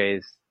Blue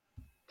Jays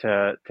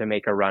to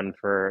make a run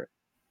for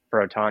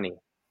Ohtani.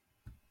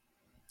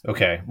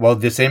 Okay, well,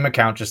 the same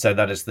account just said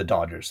that it's the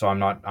Dodgers, so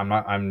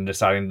I'm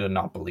deciding to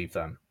not believe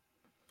them.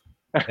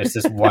 It's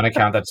this one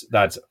account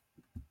that's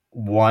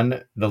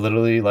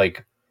literally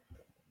like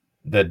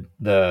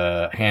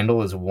the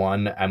handle is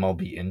one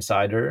MLB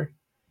Insider,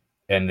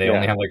 and they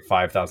only have like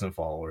 5,000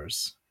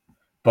 followers,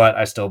 but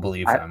I still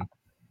believe them.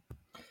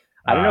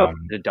 I don't know if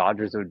the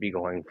Dodgers would be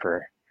going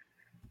for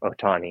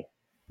Ohtani.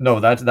 No,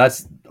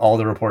 that's all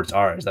the reports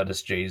are, is that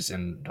it's Jays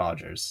and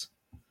Dodgers.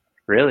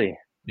 Really?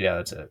 Yeah,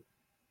 that's it.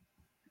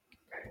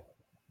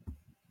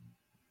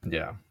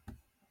 Yeah.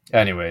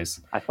 Anyways,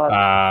 I thought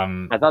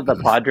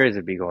the Padres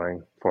would be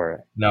going for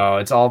it. No,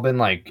 it's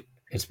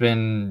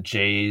been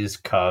Jays,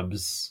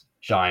 Cubs,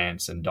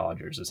 Giants, and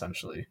Dodgers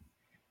essentially.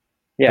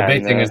 Yeah, the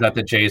big thing is that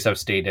the Jays have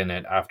stayed in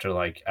it after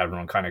like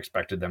everyone kind of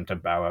expected them to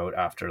bow out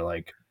after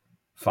like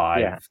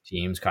 5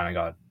 teams kind of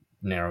got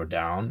narrowed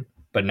down,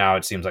 but now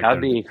it seems like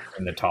they're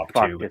in the top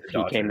 2 with the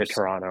Dodgers. He came to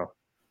Toronto.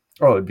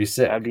 Oh, it'd be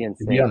sick. That'd be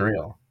insane. It'd be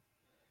unreal.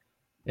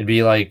 It'd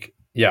be like,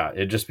 yeah,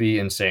 it'd just be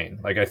insane.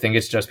 Like, I think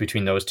it's just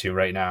between those two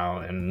right now,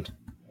 and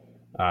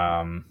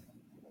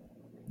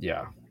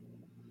yeah.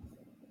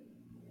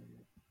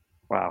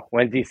 Wow.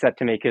 When's he set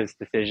to make his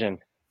decision?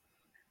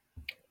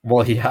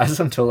 Well, he has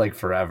until like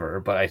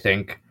forever, but I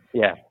think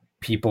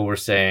people were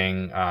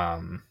saying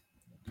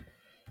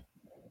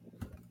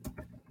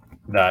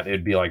that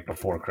it'd be like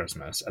before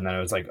Christmas, and then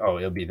it was like, oh,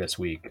 it'll be this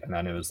week, and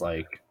then it was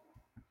like,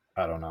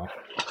 I don't know.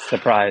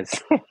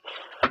 Surprise.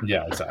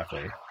 Yeah,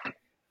 exactly.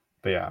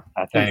 But yeah.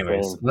 That's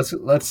anyways,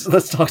 insane.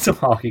 let's talk some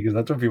hockey because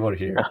that's what people want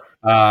to hear.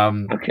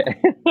 Okay.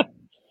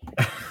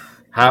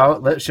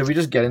 Should we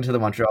just get into the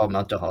Montreal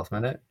mental health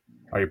minute?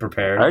 Are you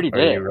prepared? I already did.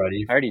 Are you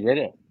ready? I already did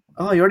it.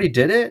 Oh, you already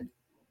did it?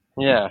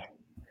 Yeah.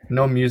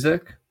 No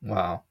music?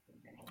 Wow.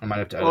 I might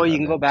have to edit you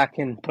can go back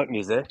and put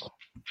music.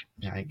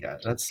 Yeah, I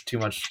guess. That's too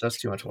much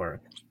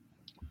work.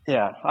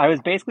 Yeah. I was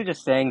basically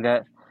just saying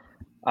that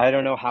I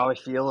don't know how I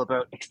feel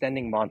about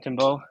extending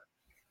Montembeault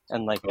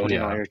and like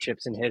putting all your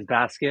chips in his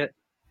basket.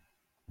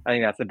 I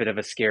think that's a bit of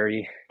a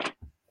scary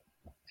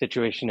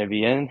situation to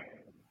be in.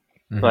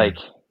 Mm-hmm. Like,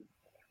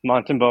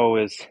 Montembeault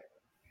was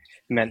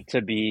meant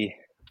to be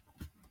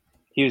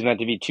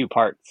 2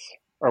 parts,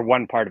 or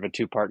one part of a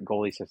 2-part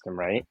goalie system,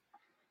 right?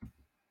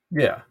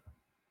 Yeah.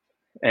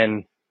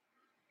 And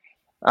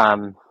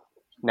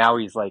now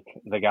he's like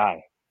the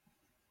guy.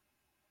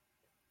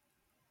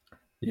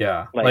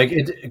 Yeah. Doesn't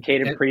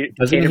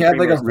he have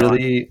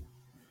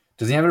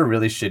a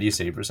really shitty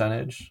save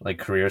percentage? Like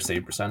career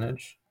save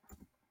percentage?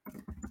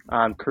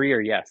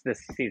 Career, yes.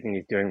 This season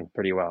he's doing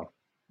pretty well.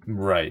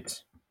 Right.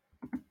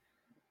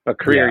 But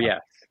career,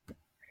 yes.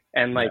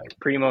 And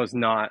Primo's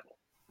not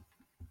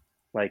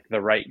like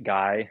the right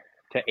guy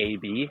to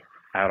AB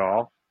at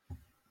all.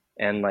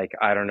 And like,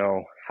 I don't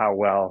know how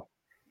well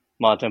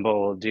Montembeault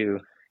will do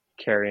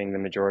carrying the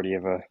majority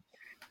of a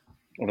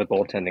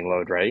goaltending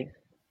load, right?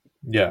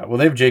 Yeah, well,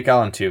 they have Jake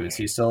Allen too. Is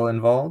he still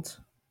involved?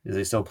 Is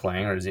he still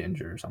playing, or is he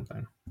injured or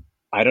something?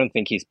 I don't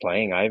think he's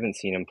playing. I haven't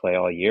seen him play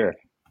all year.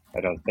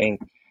 I don't think.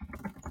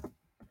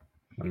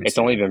 Let me It's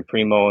see. only been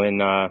Primo and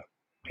Let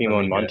me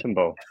get.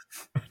 Montembeau.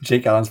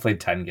 Jake Allen's played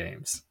 10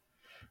 games.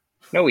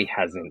 No, he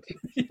hasn't.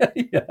 Yeah,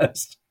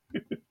 yes.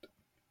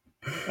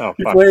 Oh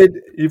He fuck. played.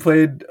 He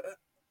played.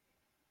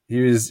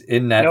 He was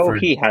in net No, for.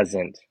 he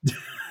hasn't.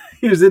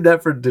 He was in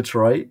net for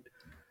Detroit.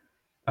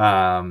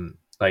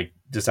 Like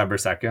December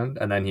 2nd,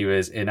 and then he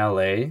was in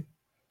LA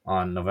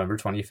on November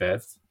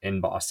 25th,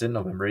 in Boston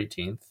November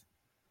 18th,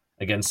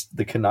 against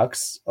the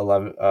Canucks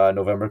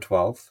November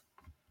 12th,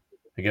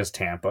 against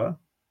Tampa.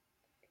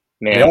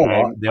 They Man,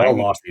 all I'm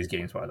lost these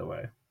games, by the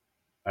way.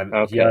 And he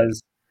okay.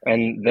 has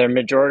And they're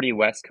majority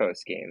West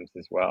Coast games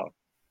as well,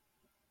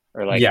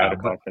 or like yeah, out of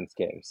but conference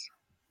games.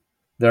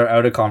 they're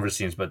out of conference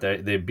teams, but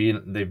they've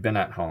been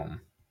at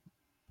home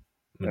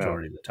Oh,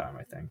 majority of the time,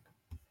 I think.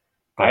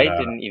 But I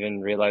didn't even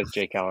realize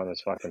Jake Allen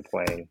was fucking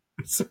playing.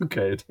 it's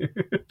okay,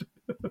 dude.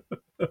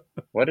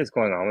 What is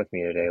going on with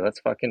me today? Let's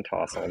fucking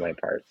toss all my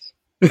parts.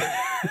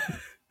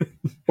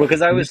 Well,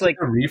 because I You was just need like,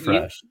 a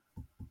refresh.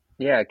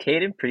 yeah,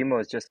 Caden Primo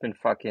has just been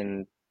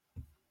fucking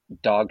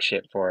dog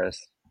shit for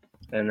us.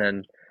 And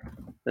then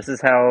this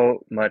is how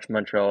much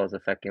Montreal is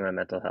affecting my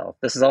mental health.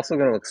 This is also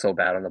going to look so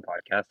bad on the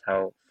podcast,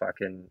 how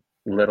fucking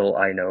little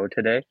I know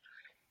today.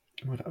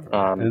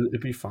 Whatever.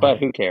 It'd be But fine.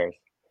 who cares?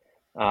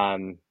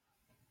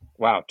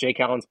 Wow, Jake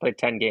Allen's played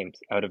 10 games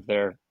out of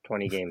their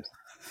 20 games.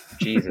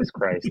 Jesus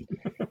Christ.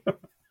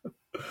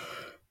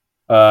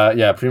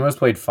 Yeah, Primo's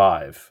played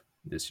 5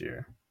 this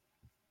year.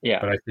 Yeah,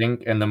 But I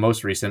think, and the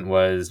most recent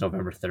was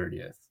November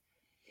 30th.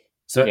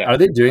 So yeah. are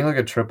they doing like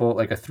a triple,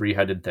 like a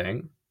 3-headed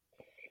thing?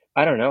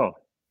 I don't know.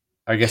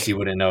 I guess you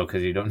wouldn't know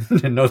because you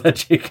didn't know that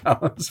Jake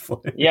Allen's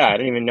playing. Yeah, I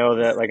didn't even know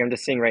that. Like, I'm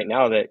just seeing right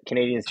now that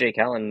Canadians Jake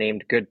Allen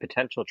named good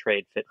potential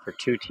trade fit for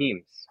 2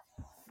 teams.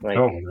 Like,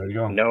 Oh, there you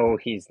go. no,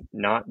 he's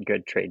not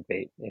good trade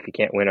bait if he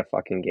can't win a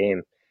fucking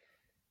game.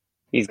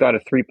 He's got a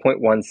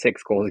 3.16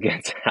 goals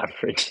against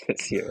average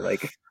this year.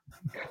 Like,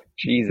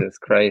 Jesus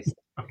Christ.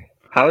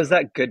 How is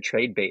that good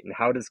trade bait? And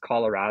how does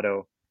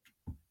Colorado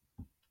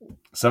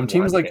Some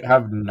teams want like him?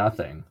 have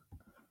nothing.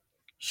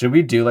 Should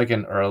we do like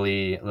an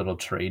early little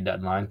trade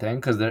deadline thing?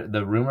 Because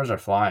the rumors are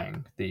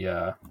flying.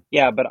 Yeah,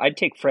 but I'd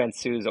take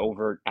Francouz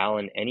over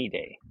Allen any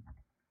day.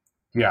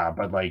 Yeah,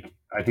 but like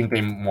I think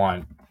they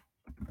want.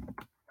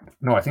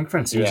 No, I think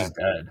Francouz Yeah. is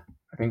dead.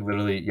 I think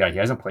literally, yeah, he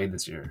hasn't played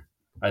this year.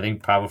 I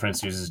think Pavel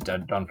Francouz is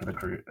dead, done for the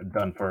career,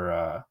 done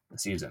for the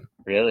season.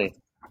 Really?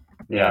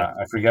 Yeah,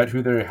 I forget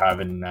who they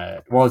have in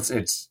net. Well,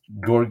 it's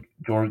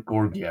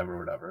Gorgiev or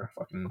whatever.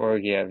 Fucking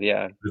Gorgiev,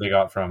 yeah. who they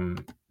got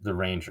from the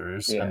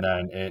Rangers, Yeah. and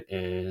then it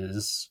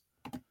is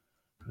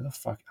who the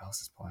fuck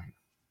else is playing?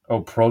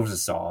 Oh,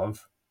 Provzisov,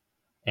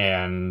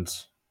 and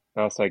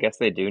Oh, so I guess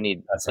they do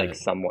need that's like it.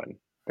 someone.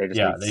 They just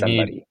Yeah, need they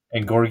somebody. need,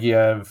 and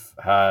Gorgiev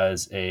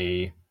has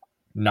a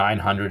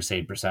 900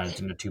 save percentage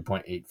and a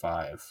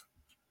 2.85.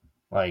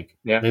 Like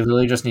Yeah. they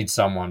literally just need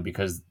someone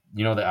because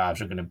the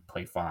Avs are going to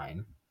play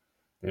fine.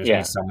 They just Yeah.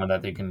 need someone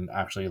that they can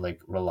actually like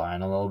rely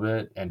on a little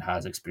bit and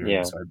has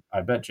experience. Yeah. So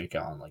I bet Jake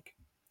Allen, like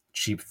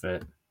cheap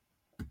fit,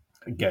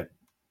 get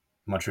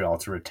Montreal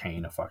to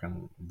retain a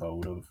fucking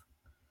load of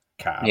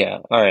cap. Yeah.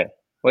 All right.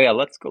 Well, yeah,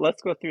 let's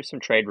go through some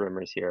trade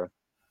rumors here.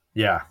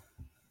 Yeah,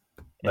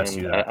 let's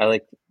do And that. I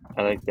like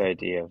the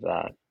idea of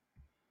that.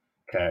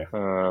 Okay,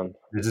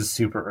 this is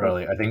super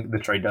early. I think the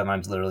trade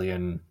deadline's literally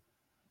in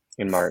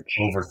March.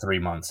 over 3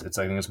 months. I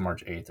think it's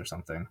March 8th or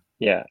something.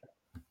 Yeah.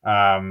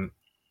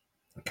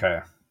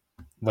 Okay,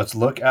 let's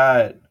look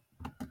at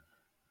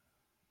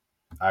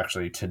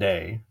actually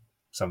today.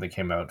 Something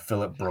came out.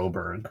 Philip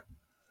Broberg,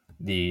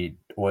 the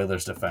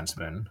Oilers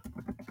defenseman,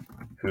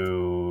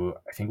 who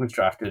I think was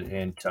drafted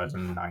in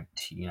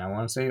 2019, I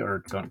want to say, or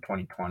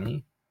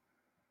 2020.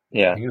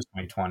 Yeah. I think it was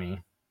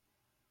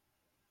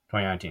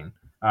 2019.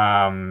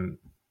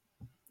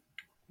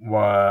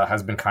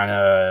 Has been kind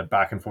of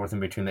back and forth in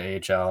between the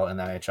AHL and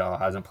the NHL.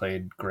 Hasn't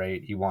played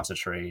great. He wants a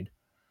trade.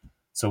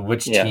 So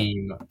which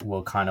team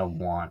will kind of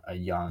want a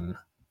young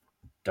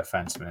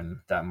defenseman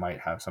that might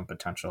have some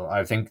potential?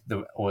 I think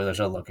the Oilers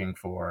are looking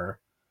for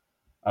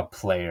a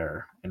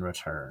player in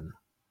return.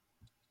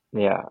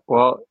 Yeah.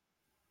 Well,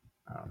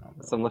 I don't know.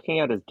 so I'm looking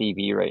at his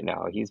DB right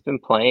now. He's been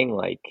playing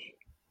like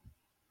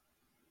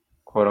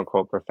quote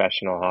unquote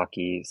professional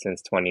hockey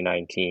since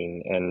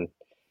 2019, and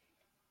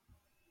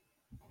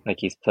like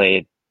he's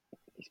played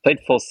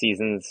full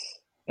seasons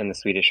in the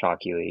Swedish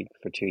Hockey League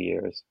for 2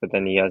 years, but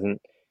then he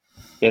hasn't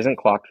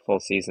clocked full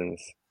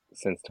seasons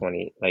since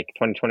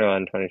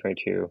 2021,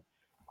 2022,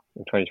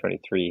 and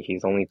 2023.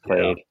 He's only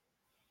played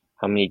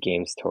how many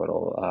games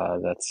total?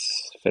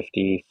 That's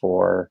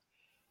 54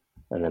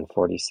 and then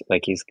 40.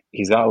 Like he's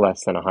got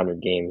less than 100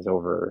 games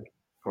over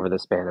the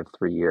span of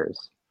 3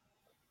 years.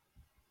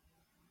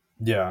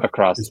 Yeah.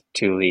 Across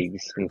 2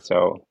 leagues. And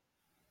so,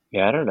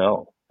 yeah, I don't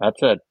know.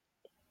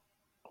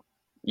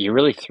 You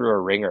really threw a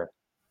ringer.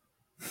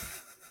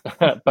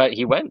 But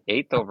he went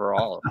 8th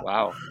overall.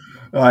 Wow.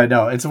 Oh, I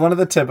know. It's one of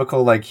the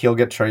typical, like, he'll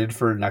get traded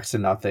for next to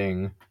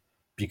nothing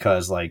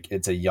because, like,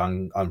 it's a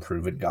young,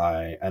 unproven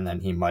guy, and then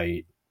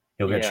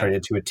he'll get Yeah,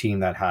 traded to a team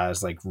that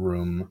has, like,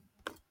 room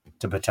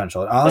to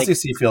potential. I honestly like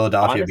see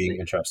Philadelphia being honestly,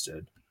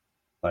 interested.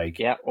 Like,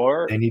 yeah,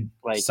 or they need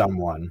like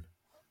someone.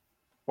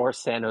 or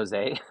San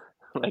Jose,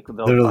 like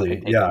they'll fucking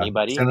Literally, take yeah.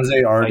 anybody. San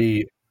Jose Like,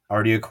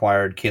 already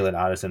acquired Kalen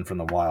Addison from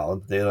the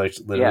Wild. They, like,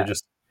 literally yeah,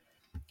 just,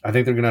 I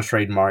think they're going to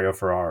trade Mario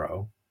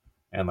Ferraro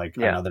and, like,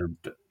 yeah, another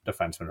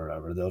defenseman or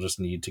whatever. They'll just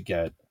need to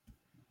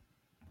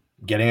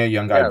getting a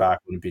young guy yeah, back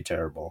wouldn't be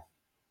terrible.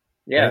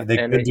 yeah, They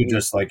and could do he's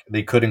just like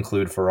they could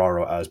include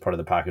Ferraro as part of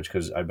the package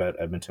because I bet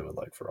Edmonton would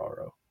like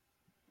Ferraro.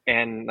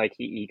 and like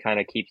he kind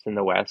of keeps in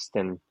the West,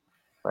 and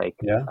like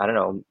Yeah, I don't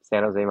know,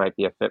 San Jose might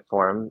be a fit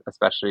for him,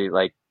 especially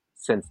like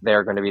since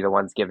they're going to be the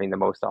ones giving the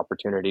most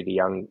opportunity to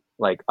young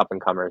like up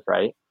and comers,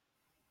 right?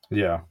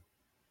 yeah,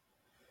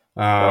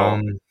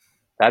 So um,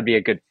 that'd be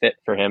a good fit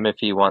for him if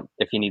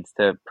he needs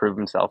to prove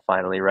himself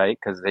finally, right?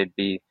 Because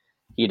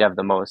he'd have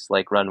the most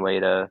like runway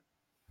to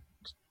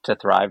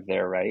thrive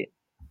there, right?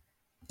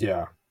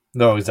 yeah.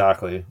 No,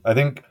 exactly. I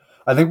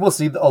think we'll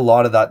see a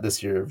lot of that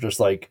this year. Just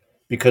like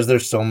because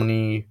there's so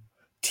many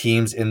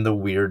teams in the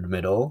weird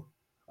middle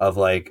of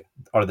like,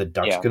 are the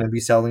Ducks Yeah, going to be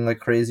selling like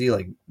crazy?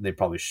 Like they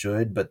probably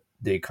should, but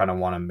they kind of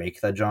want to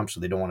make that jump, so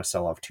they don't want to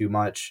sell off too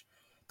much.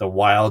 The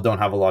Wild don't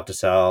have a lot to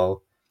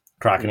sell.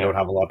 Kraken yeah, don't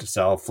have a lot to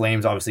sell.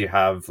 Flames obviously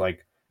have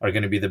like are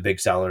going to be the big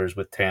sellers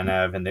with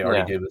Tanev, and they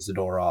already yeah, did with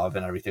Zadorov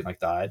and everything like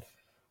that.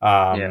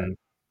 yeah,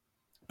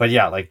 But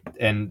yeah, like,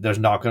 and there's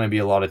not going to be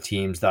a lot of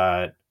teams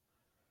that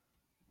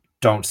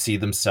don't see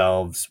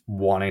themselves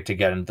wanting to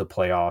get into the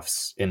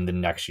playoffs in the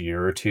next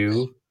year or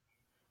two.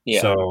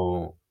 yeah,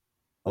 So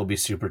it'll be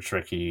super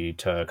tricky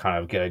to kind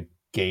of get a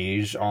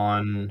gauge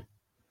on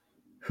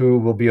who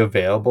will be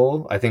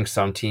available. I think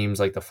some teams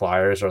like the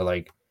Flyers are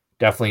like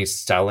definitely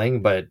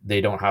selling, but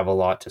they don't have a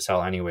lot to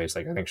sell anyways.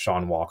 Like I think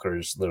Sean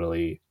Walker's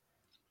literally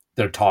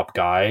their top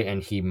guy,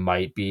 and he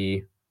might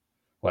be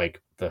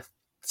like the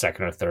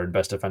second or third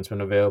best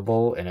defenseman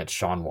available, and it's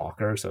Sean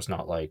Walker, so it's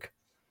not like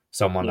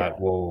someone yeah, that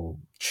will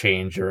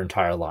change your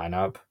entire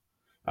lineup.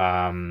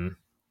 Um,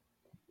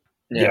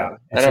 yeah. yeah,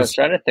 it's And I was just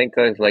trying to think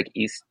of like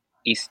East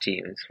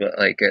teams, but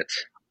like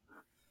it's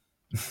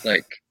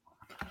like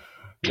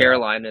yeah,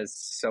 Carolina is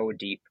so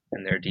deep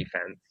in their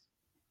defense.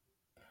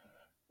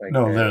 Like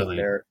no,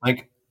 literally,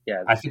 like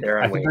yeah, I think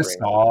they're I think unwavering.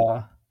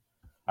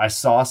 I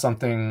saw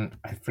something.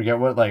 I forget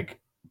what like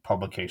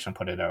publication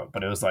put it out,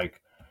 but it was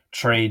like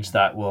trades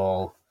that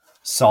will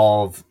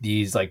solve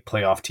these like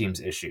playoff teams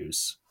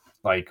issues.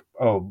 Like,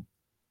 oh,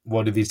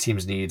 what do these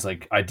teams need?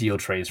 Like ideal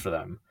trades for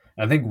them.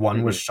 And I think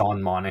one was Hmm.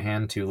 Sean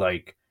Monahan to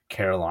like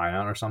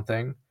Carolina or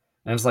something.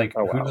 And it's like,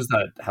 Oh who wow, does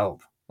that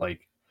help?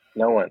 Like,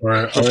 no one.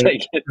 or Like was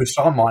it's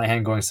Sean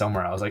Monahan going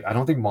somewhere? I was like, I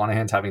don't think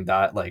Monahan's having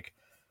that like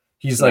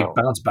he's like no.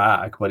 bounced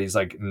back, but he's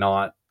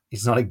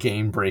not a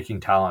game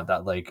breaking talent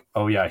that like,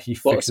 oh yeah, he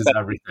Well, fixes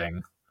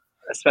everything.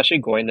 especially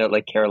going to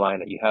like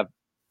Carolina, you have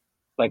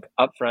like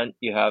up front,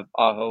 you have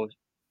Aho,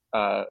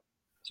 uh,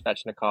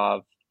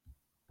 Svechnikov,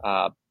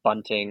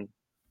 Bunting,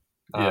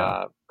 Yeah.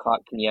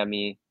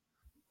 Kotkaniemi,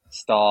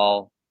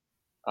 Stahl,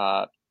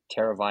 uh,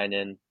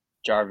 Teravainen,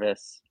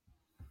 Jarvis,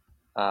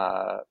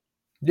 uh,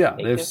 Yeah.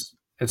 Aiken,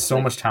 It's so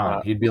like much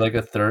talent. He'd be like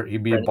a third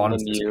he'd be a Brendan bottom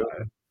six Lemieux,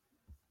 guy.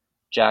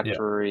 Jack Yeah.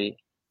 Drury.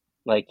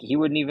 Like he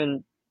wouldn't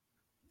even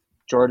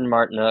Jordan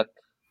Martinook.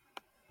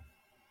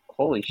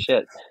 Holy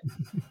shit,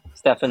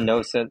 Stefan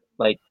Nosen,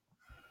 like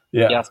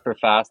Yeah. Jasper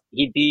Fast.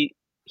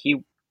 He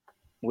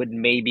would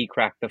maybe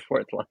crack the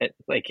fourth line.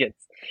 Like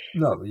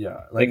No,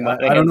 yeah. Like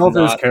like I don't Monahan's know if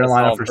it was not a Carolina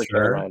solve for for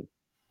sure. Carolina.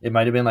 It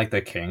might have been like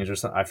the Kings or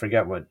something. I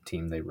forget what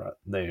team they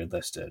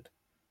listed.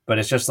 But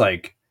it's just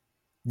like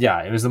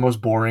yeah, it was the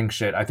most boring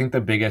shit. I think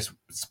the biggest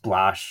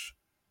splash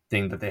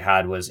thing that they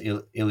had was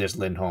Elias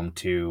Lindholm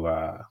to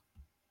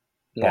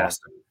Yeah,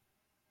 Boston.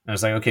 And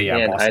it's like, okay, yeah,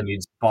 man,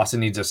 Boston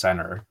needs a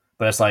center,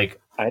 but it's like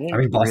I I didn't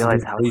think Boston's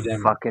realize doing how pretty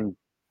damn fucking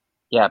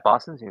yeah,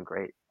 Boston's doing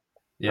great.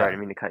 Sorry, I yeah.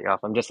 didn't mean to cut you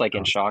off. I'm just like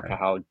in Oh, shock sorry. at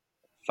how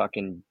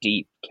fucking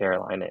deep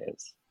Carolina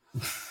is.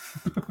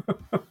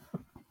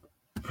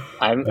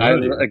 I'm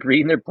Literally, like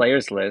reading their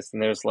players list,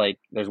 and there's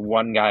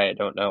one guy I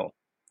don't know,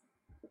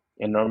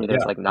 and normally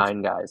there's yeah. like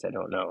nine guys I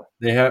don't know.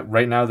 They have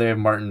right now. They have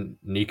Martin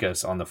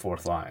Nikas on the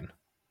fourth line.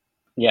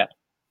 Yeah,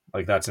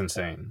 Like that's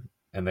insane.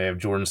 And they have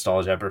Jordan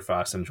Stahl,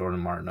 Fast, and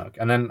Jordan Martinook.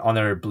 And then on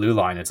their blue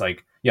line, it's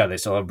like yeah, they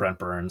still have Brent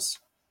Burns,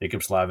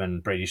 Jacob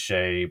Slavin, Brady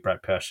Shea,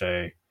 Brett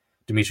Pesce.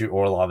 Dmitry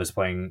Orlov is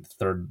playing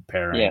third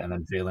pairing, yeah, and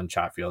then Jalen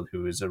Chatfield,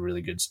 who is a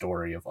really good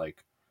story of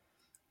like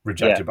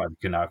yeah, rejected by the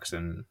Canucks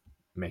and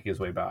make his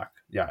way back.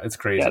 Yeah, it's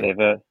yeah. crazy.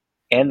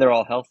 And they're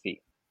all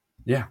healthy.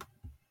 Yeah,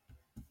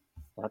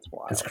 That's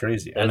it's wild.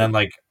 crazy. They're And the then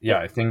like yeah,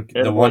 I think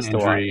they're the boys to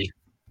watch.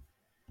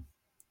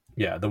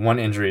 the one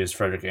injury is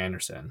Frederick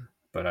Anderson,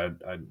 but I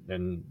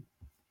and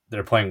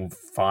they're playing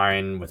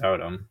fine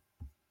without him.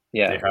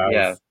 They Yeah, have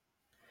yeah,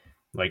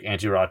 like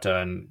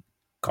Antirata and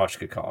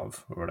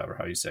Kochkikov or whatever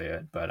how you say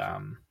it, but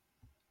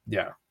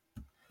yeah,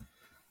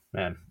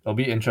 man, it'll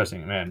be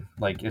interesting, man.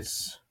 Like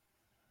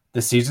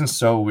the season's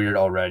so weird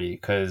already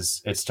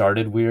because it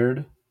started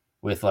weird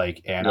with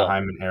like Yeah,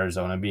 Anaheim and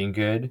Arizona being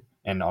good,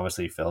 and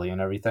obviously Philly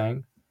and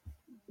everything,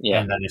 yeah.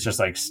 and then it's just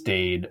like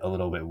stayed a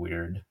little bit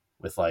weird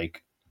with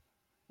like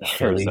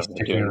Philly Arizona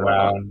sticking doing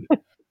well. around.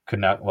 Could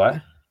not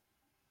what?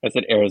 I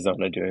said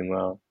Arizona doing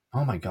well.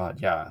 Oh my god,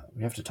 yeah,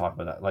 we have to talk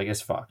about that. Like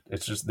it's fucked.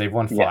 It's just they've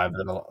won Yeah, five.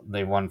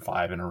 They won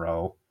five in a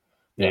row.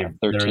 yeah.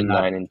 They're in 13, that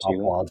 9, and top 2.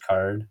 wild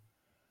card.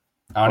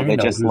 I don't Well, even they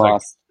know just who's like,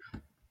 lost,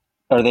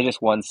 or they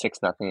just won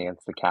 6-0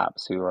 against the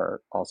Caps, who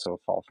are also a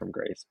fall from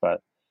grace.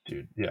 But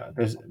dude. Yeah,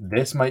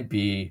 this might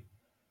be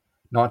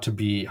not to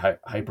be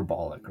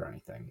hyperbolic or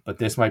anything, but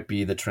this might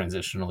be the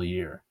transitional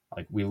year.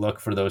 Like we look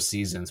for those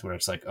seasons where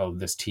it's like, oh,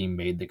 this team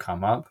made the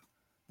come up,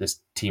 this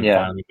team yeah,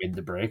 finally made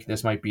the break.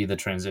 This might be the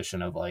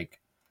transition of like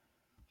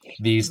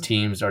these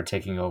teams are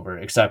taking over.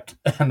 Except,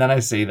 and then I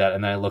say that,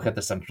 and then I look at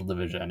the Central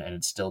Division, and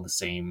it's still the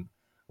same,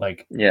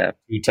 like yeah.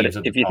 two But teams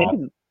at the if you think top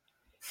of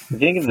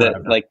the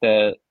forever. like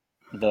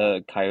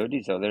the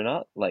Coyotes, though, they're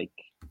not like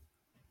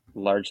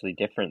largely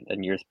different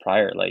than years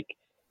prior. Like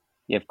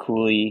you have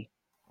Cooley,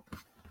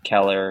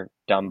 Keller,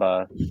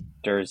 Dumba,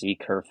 Dursey,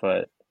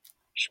 Kerfoot,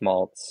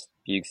 Schmaltz,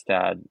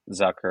 Bugstad,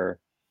 Zucker.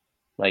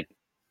 Like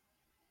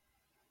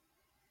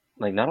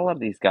not a lot of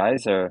these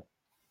guys are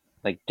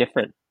like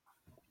different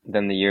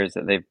than the years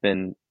that they've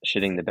been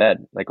shitting the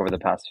bed, like over the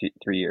past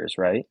 3 years,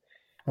 right?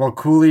 Well,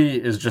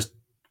 Cooley's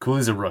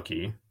a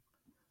rookie,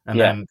 and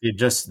Yeah, then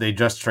they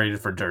just traded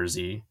for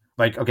Jersey.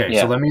 Like, okay, so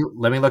yeah,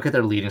 let me look at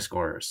their leading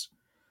scorers.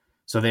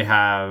 So they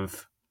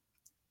have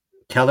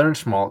Keller and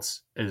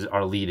Schmaltz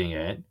are leading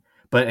it,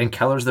 and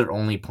Keller's their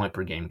only point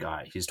per game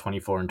guy. He's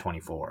 24 and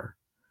 24.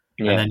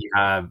 And yeah, then you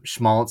have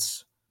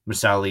Schmaltz,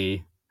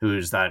 Maselli,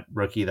 who's that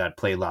rookie that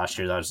played last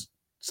year that was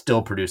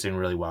still producing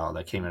really well,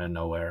 that came out of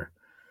nowhere.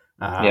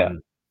 yeah. Um,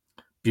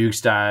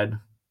 Bugstad,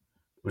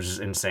 which is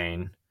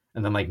insane.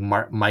 And then like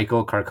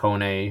Michael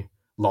Carcone,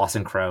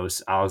 Lawson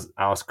Krause,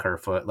 Alice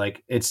Kerfoot.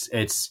 Like it's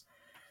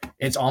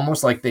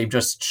almost like they've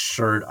just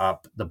shored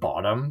up the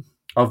bottom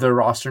of their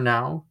roster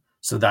now,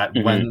 so that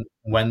Hmm.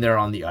 when they're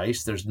on the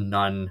ice, there's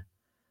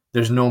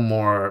no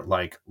more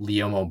like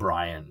Liam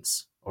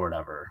O'Brien's or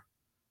whatever.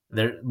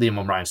 Liam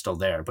O'Brien's still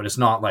there, but it's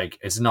not like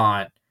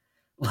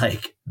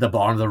the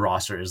bottom of the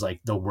roster is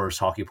like the worst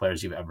hockey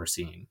players you've ever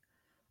seen.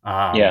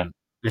 Yeah,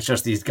 It's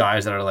just these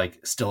guys that are like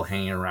still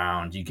hanging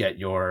around. You get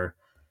your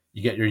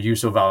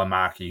Yusuf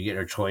Alamaki, you get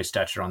your Troy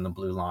Stetcher on the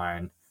blue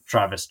line,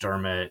 Travis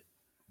Dermott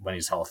when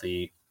he's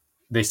healthy.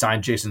 They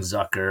signed Jason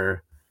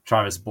Zucker,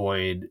 Travis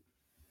Boyd,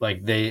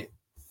 like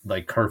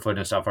Kerfoot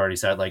and stuff already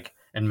said, like,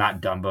 and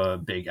Matt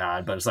Dumba, big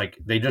ad, but it's like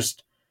they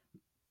just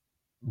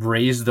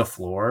raised the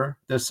floor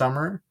this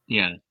summer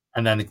yeah,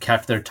 and then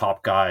kept their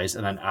top guys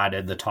and then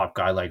added the top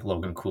guy like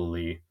Logan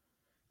Cooley,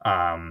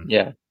 um,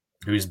 yeah,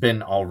 who's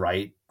been all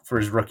right for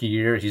his rookie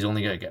year. He's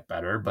only going to get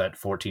better, but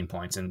 14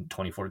 points in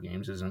 24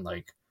 games isn't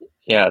like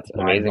yeah. It's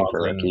amazing for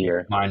a rookie mind-boggling,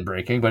 year.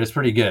 mind-breaking, but it's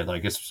pretty good.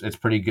 Like it's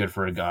pretty good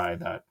for a guy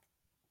that,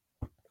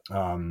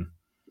 um,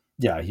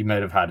 yeah, he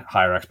might have had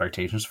higher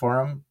expectations for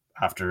him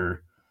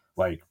after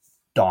like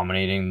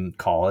dominating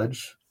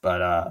college,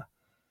 but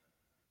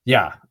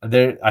yeah,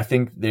 I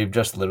think they've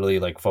just literally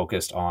like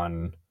focused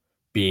on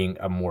being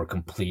a more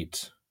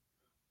complete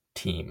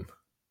team,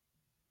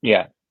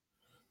 Yeah,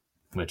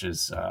 which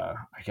is I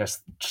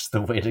guess just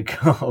the way to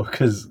go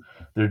because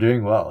they're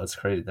doing well. It's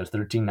crazy. They're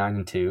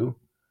 13-9-2,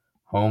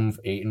 home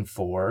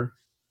 8-4.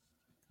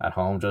 At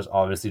home, just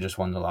obviously just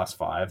won the last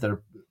five.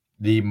 They're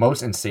the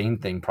most insane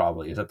thing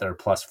probably is that they're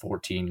plus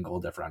 14 goal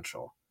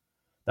differential.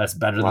 That's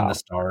better than the wow.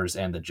 Stars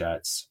and the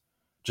Jets.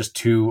 Just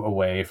two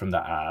away from the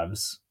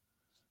Avs.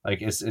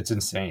 Like it's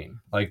insane.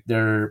 Like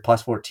their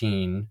plus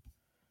 14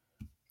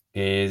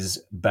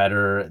 is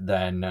better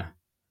than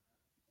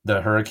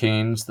the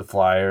Hurricanes, the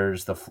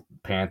Flyers, the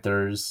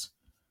Panthers,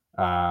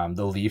 the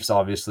Leafs,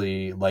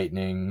 obviously,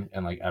 Lightning,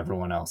 and like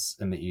everyone else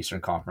in the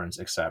Eastern Conference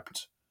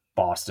except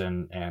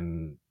Boston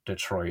and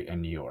Detroit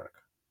and New York.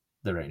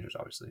 The Rangers,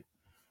 obviously.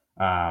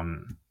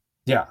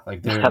 Yeah,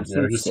 like they're That's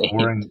they're just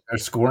insane.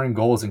 scoring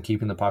goals and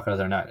keeping the puck out of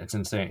their net. It's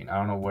insane. I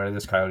don't know where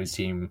this Coyotes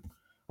team,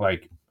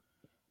 like,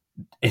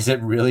 is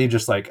it really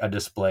just like a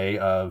display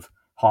of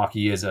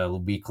hockey as a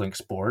weak link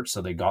sport?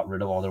 So they got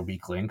rid of all their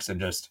weak links and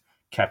just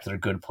kept their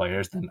good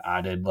players, then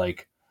added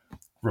like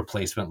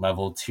replacement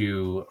level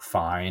to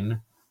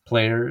fine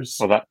players.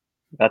 Well,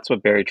 that's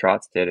what Barry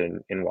Trotz did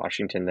in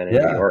Washington, then in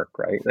New Yeah. York,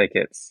 right? Like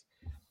it's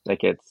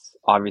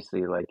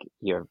obviously like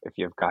if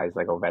you have guys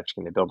like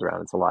Ovechkin to build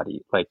around, it's a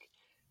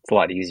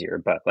lot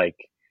easier. But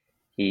like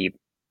he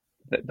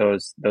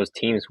those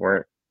teams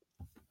weren't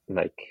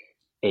like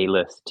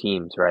A-list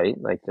teams, right?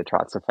 Like the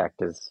Trotz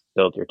effect is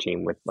build your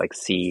team with like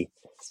C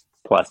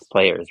plus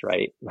players,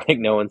 right? Like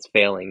no one's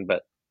failing,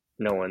 but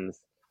no one's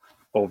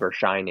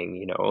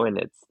overshining,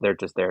 and they're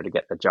just there to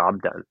get the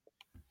job done.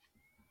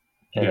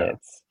 And Yeah.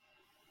 it's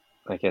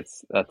like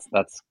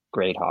that's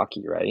great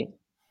hockey, right?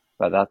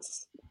 But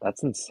that's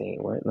insane.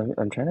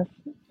 I'm trying to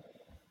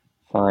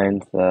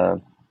find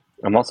the.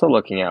 I'm also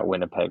looking at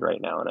Winnipeg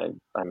right now, and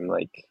I'm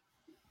like,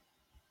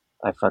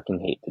 I fucking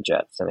hate the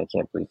Jets, and I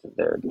can't believe that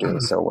they're doing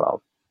so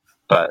well.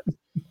 But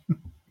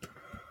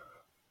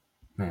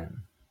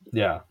Man,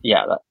 yeah,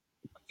 yeah,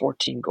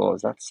 14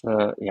 goals. That's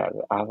the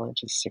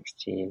Avalanche is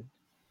 16.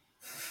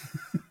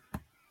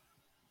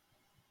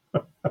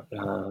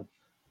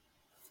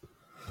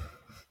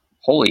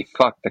 Holy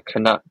fuck, the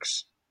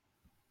Canucks,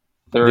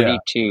 yeah.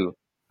 32.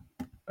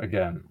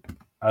 Again,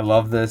 I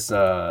love this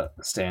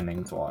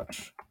standings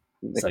watch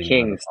The segment of the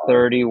Kings, pod.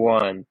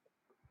 31.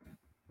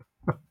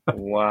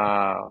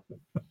 Wow.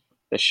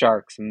 The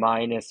Sharks,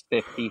 minus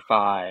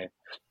 55.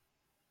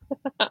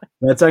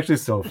 That's actually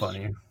so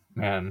funny,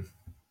 man.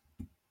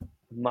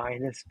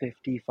 Minus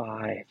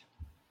 55.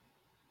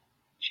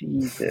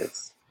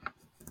 Jesus.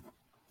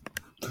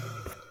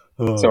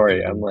 Oh,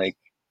 Sorry, I'm goodness. like,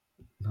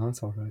 No,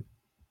 it's all right.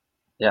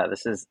 yeah,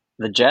 this is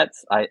the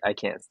Jets. I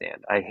can't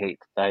stand. I hate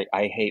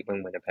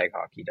when Winnipeg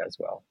hockey does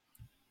well.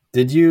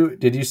 Did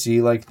you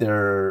see like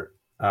their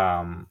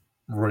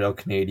Royal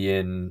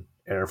Canadian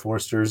Air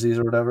Force jerseys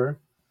or whatever?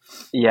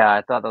 Yeah,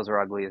 I thought those were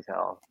ugly as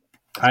hell.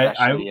 I,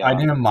 Especially, I I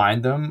didn't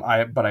mind them.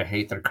 But I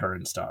hate their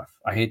current stuff.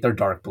 I hate their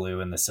dark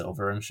blue and the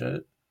silver and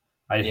shit.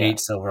 I yeah, hate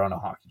silver on a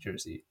hockey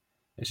jersey.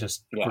 It's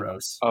just yeah.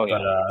 gross. Oh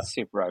But yeah,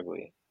 super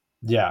ugly.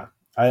 yeah,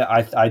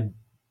 I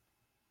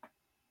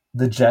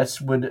the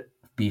Jets would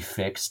be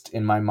fixed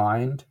in my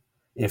mind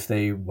if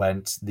they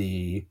went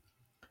the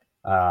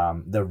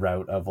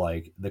route of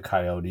like the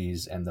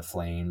Coyotes and the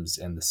Flames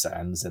and the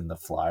Sens and the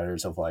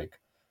Flyers of like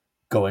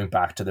going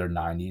back to their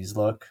 90s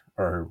look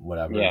or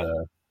whatever Yeah,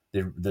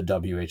 the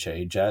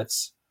WHA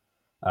Jets.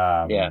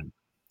 yeah,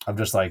 I'm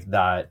just like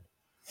that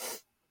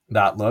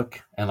look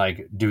and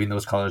like doing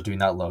those colors, doing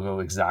that logo,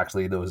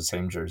 exactly those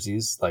same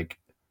jerseys. Like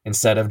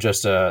instead of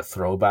just a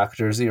throwback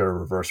jersey or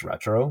reverse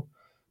retro,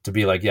 to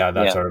be like, yeah,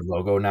 that's yeah. our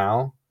logo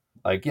now.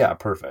 Like, yeah,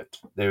 perfect.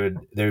 They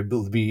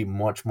would be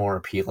much more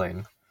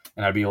appealing,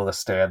 and I'd be able to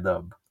stand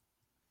them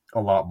a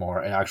lot more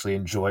and actually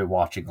enjoy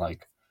watching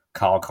like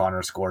Kyle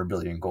Connor score a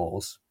billion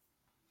goals.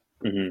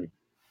 hmm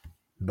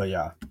But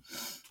yeah,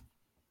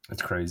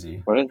 it's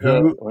crazy. What are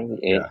Who? the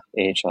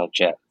Yeah. AHL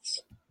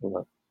Jets?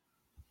 What?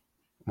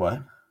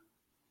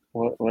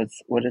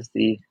 What is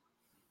the?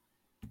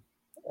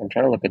 I'm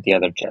trying to look at the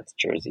other Jets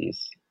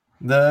jerseys.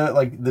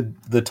 The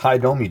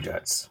Taidomi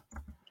Jets.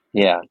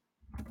 Yeah,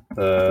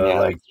 The yeah,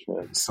 like that's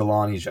true.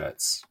 Solani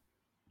Jets.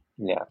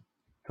 Yeah,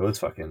 Those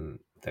fucking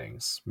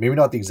things. Maybe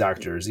not the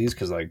exact jerseys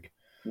because like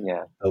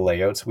yeah. the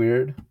layout's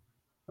weird.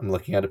 I'm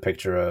looking at a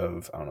picture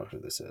of I don't know who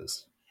this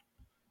is.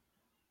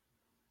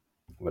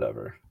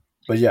 Whatever.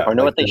 But yeah, Or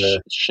know like what they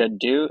should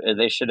do?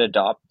 They should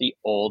adopt the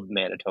old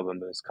Manitoba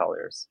Moose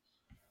colors.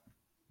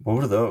 what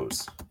were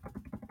those?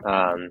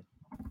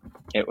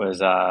 It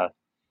was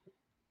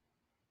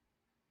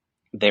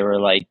they were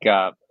like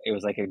it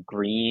was like a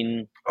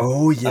green,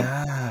 Oh a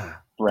yeah.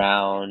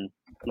 brown,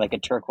 like a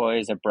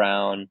turquoise, a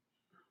brown,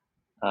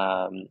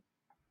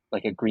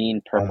 like a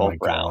green, Oh purple, my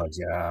brown. god,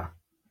 yeah.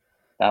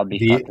 That would be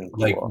The fucking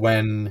like cool.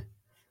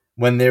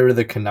 when they were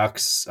the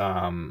Canucks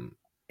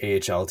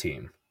AHL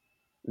team.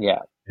 Yeah,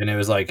 And it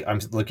was like I'm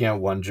looking at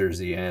one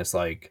jersey and it's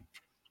like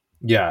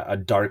yeah, a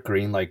dark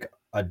green, like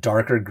a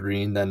darker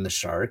green than the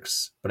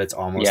Sharks, but it's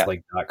almost yeah,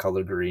 like that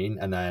color green,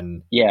 and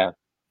then yeah,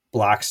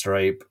 black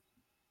stripe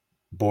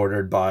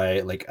bordered by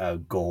like a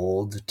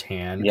gold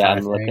tan yeah. kind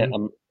I'm of looking. thing,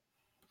 I'm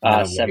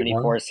and then a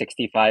white one.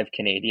 74.65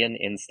 Canadian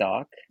in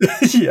stock.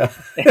 Yeah.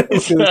 It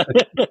was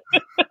like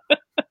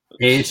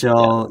Yeah.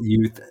 AHL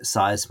youth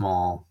size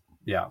small.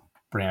 Yeah,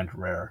 brand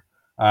rare.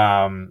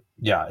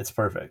 Yeah, it's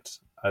perfect.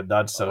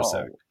 That's so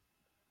sick. Oh,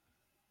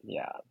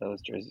 yeah.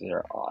 Those jerseys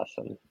are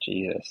awesome.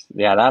 Jesus.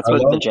 Yeah, that's I what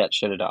the love Jets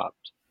should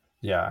adopt.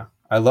 Yeah.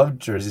 I love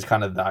jerseys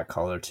kind of that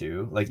color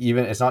too. Like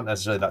even it's not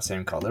necessarily that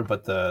same color,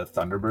 but the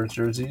Thunderbirds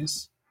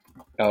jerseys.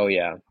 Oh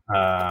yeah,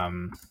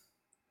 Um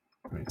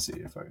let me see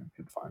if I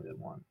can find it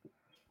one.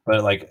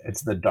 But like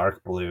it's the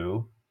dark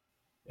blue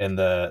and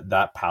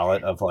that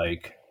palette of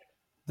like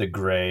the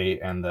gray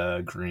and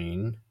the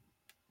green.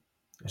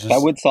 It's that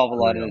just would solve a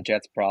lot of the unreal.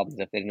 Jets' problems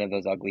if they didn't have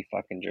those ugly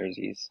fucking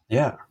jerseys.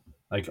 Yeah.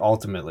 Like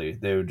ultimately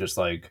they would just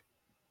like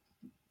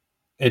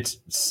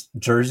it's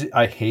jersey.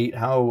 I hate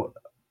how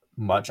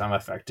much I'm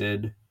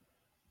affected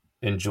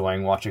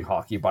enjoying watching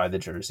hockey by the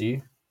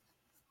jersey.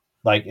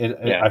 Like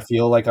Yeah. I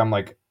feel like I'm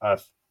like a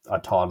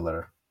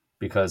toddler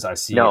because I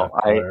see a No,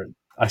 color.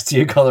 I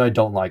see a color I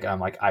don't like. I'm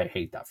like, I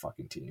hate that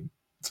fucking team.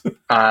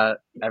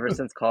 ever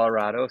since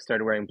Colorado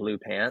started wearing blue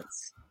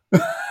pants,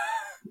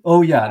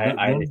 Oh yeah,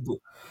 I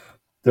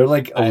they're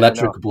like I don't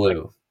electric know. Like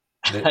blue.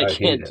 I I hate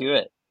can't it. do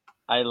it.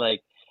 I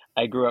like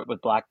I grew up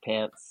with black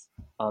pants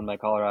on my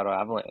Colorado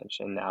Avalanche,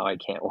 and now I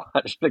can't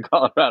watch the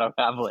Colorado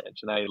Avalanche,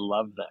 and I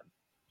love them.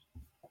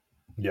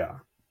 Yeah,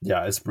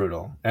 yeah, it's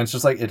brutal, and it's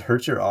just like it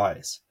hurts your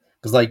eyes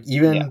because like Yeah.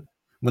 even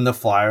when the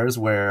Flyers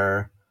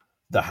wear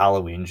the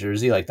Halloween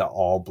jersey, like the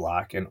all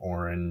black and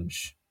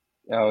orange,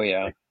 Oh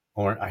yeah.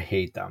 like I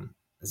hate them.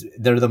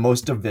 They're the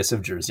most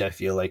divisive jersey I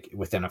feel like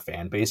within a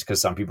fan base because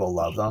some people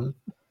love them,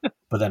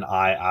 but then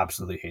I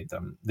absolutely hate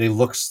them.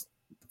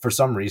 For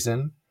some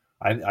reason,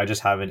 I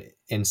just have an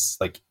in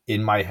like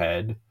in my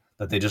head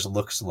that they just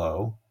look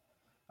slow.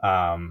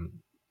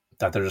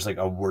 That they're just like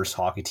a worse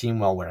hockey team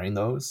while wearing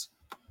those.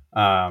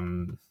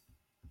 Yeah,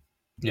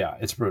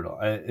 it's brutal.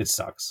 It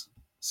sucks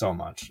so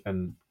much,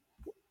 and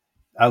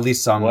at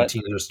least some What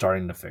teams are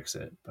starting to fix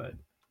it. But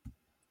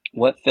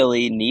what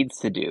Philly needs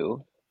to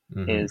do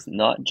mm-hmm. is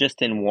not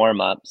just in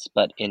warm-ups,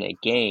 but in a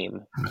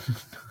game,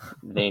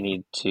 they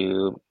need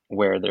to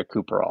wear their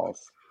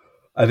Cooperalls.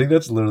 I think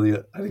that's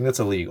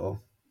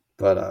illegal.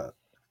 But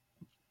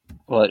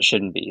Well, it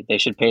shouldn't be. They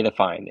should pay the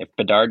fine. If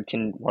Bedard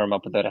can warm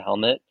up without a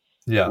helmet,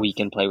 yeah, we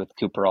can play with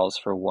Cooperalls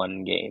for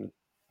one game.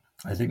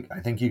 I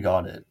think you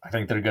got it. I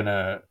think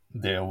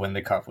they'll win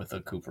the cup with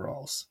the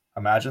Cooperalls.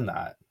 Imagine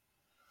that.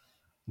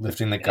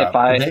 Lifting the cup.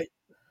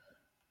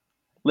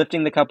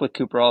 Lifting the cup with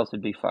Cooperalls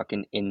would be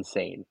fucking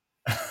insane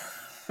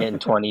in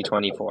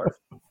 2024.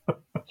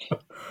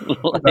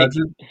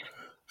 Imagine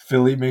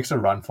Philly makes a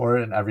run for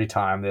it, and every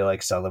time they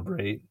like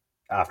celebrate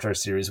after a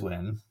series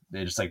win,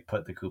 they just like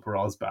put the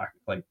Cooperalls back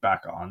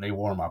on. They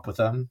warm up with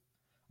them,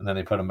 and then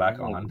they put them back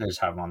on. They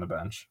just have them on the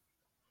bench.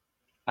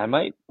 I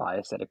might buy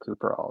a set of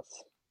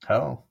Cooperalls.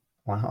 Hell,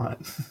 why not?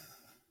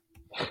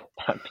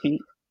 That'd be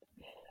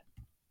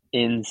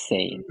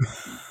insane.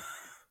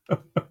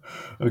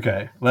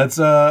 Okay, let's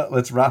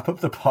wrap up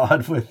the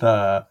pod with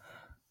a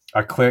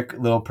quick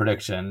little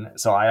prediction.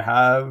 So I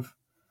have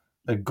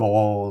the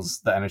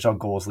NHL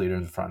goals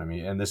leaders in front of me,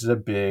 and this is a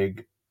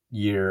big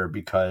year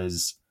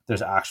because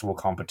there's actual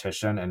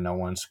competition and no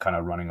one's kind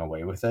of running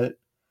away with it.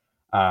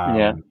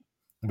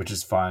 Which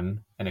is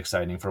fun and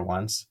exciting for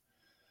once.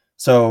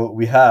 So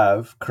we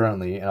have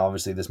currently, and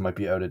obviously this might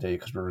be out of date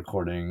because we're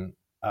recording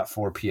at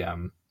 4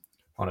 p.m.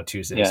 on a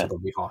Tuesday, so there'll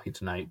be hockey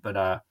tonight.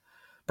 But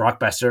Brock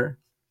Besser,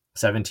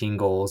 17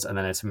 goals, and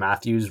then it's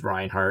Matthews,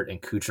 Reinhart,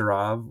 and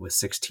Kucherov with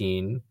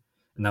 16.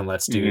 And then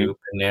let's do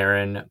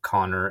Panarin,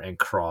 Connor, and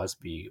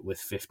Crosby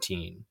with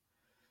 15.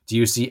 Do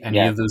you see any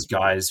of those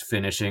guys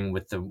finishing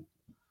with the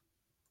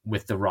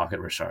Rocket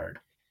Richard?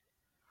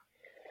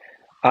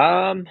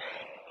 So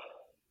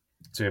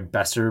you have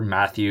Besser,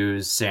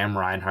 Matthews, Sam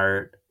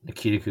Reinhart,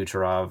 Nikita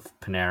Kucherov,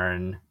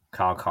 Panarin,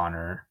 Kyle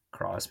Connor,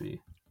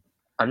 Crosby.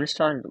 I'm just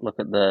trying to look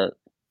at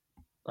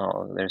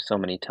there's so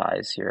many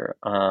ties here.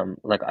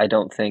 I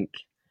don't think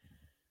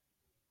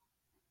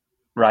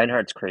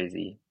Reinhart's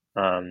crazy.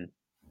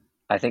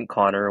 I think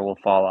Connor will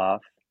fall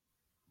off.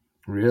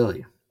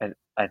 Really?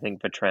 I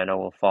think Petrano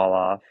will fall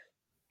off.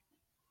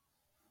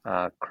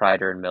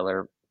 Kreider and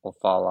Miller will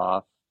fall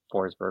off.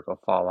 Forsberg will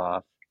fall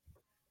off.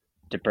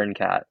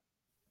 DeBrincat,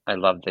 I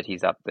love that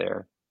he's up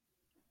there.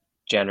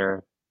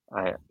 Jenner,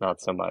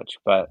 not so much.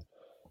 But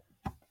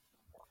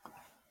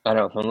I don't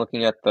know, if I'm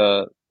looking at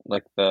the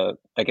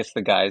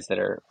guys that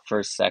are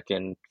first,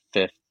 second,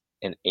 fifth,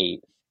 and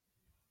eighth.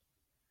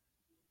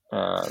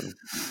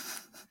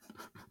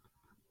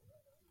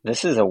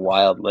 This is a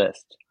wild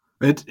list.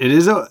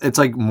 It's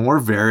like more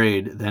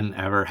varied than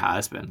ever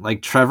has been.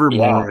 Like Trevor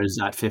Moore is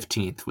at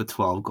 15th with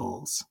 12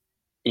 goals.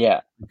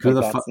 Yeah.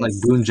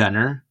 Boone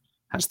Jenner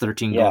has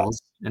 13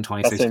 goals in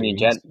 26 That's what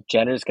games. I mean.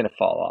 Jenner's going to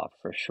fall off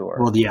for sure.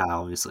 Well, yeah,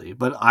 obviously.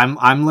 But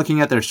I'm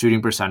looking at their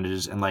shooting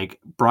percentages, and like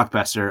Brock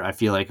Besser, I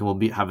feel like will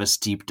have a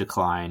steep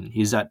decline.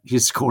 He's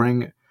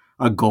scoring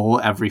a goal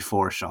every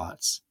 4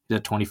 shots. He's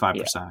at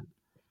 25%.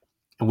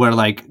 Where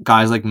like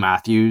guys like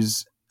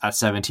Matthews at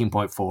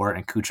 17.4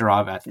 and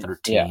Kucherov at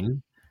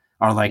 13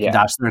 are like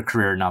that's their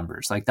career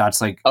numbers. Like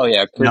that's like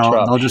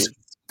Kucherov,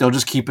 they'll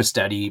just keep a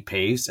steady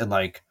pace and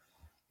like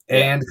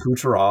and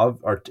Kucherov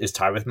is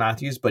tied with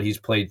Matthews, but he's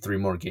played 3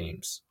 more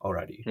games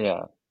already.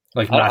 Yeah,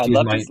 like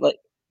Matthews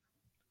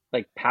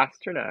like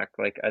Pasternak.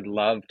 Like I'd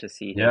love to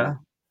see him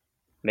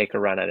make a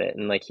run at it,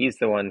 and like he's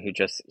the one who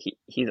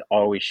he's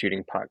always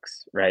shooting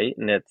pucks, right?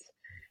 And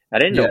I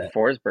didn't know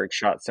Forsberg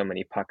shot so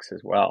many pucks as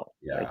well.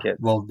 Yeah.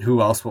 Well,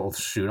 who else will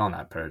shoot on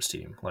that Pirates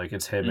team? Like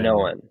it's him. No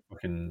one.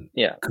 Fucking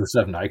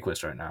Gustav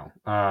Nyquist right now.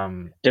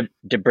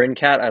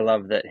 DeBrincat, I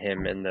love that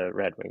him and the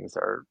Red Wings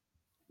are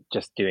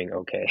just doing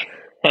okay.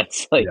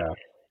 That's like,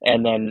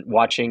 and then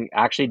watching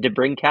actually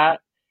DeBrincat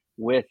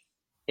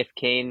if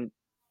Kane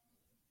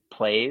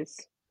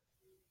plays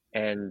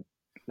and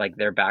like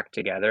they're back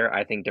together,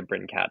 I think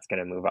DeBrincat's going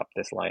to move up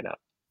this lineup.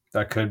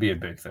 That could be a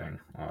big thing,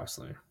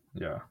 honestly.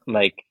 Yeah.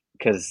 Like,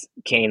 because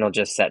Kane will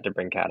just set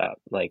DeBrincat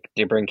up. Like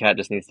DeBrincat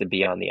just needs to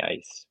be on the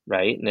ice,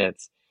 right? And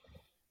it's,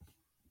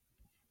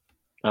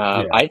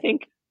 I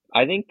think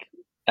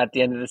at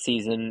the end of the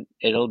season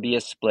it'll be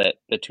a split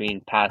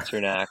between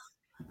Pasternak.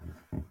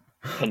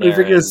 Panarin. You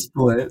think a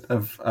split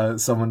of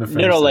someone to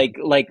finish? No, like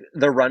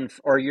the run,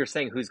 or you're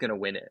saying who's going to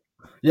win it?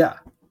 Yeah.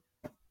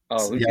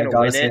 Oh, who's going to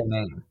win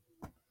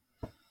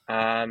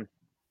it?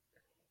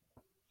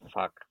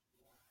 Fuck.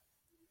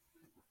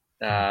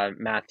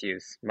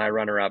 Matthews. My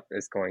runner-up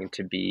is going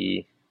to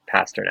be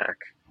Pasternak.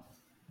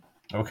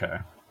 Okay.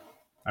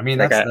 I mean,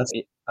 that's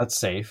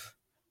safe.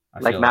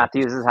 Like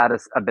Matthews has had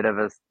a bit of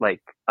a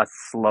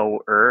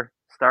slower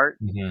start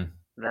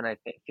than I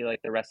feel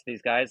like the rest of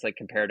these guys, like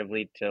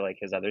comparatively to like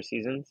his other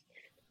seasons.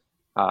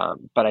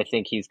 But I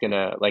think he's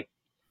gonna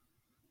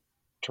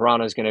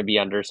Toronto's gonna be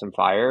under some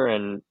fire,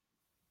 and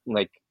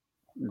like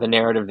the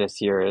narrative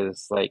this year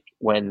is like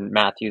when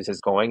Matthews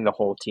is going, the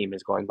whole team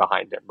is going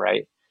behind him,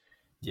 right?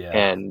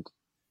 Yeah.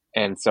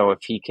 And so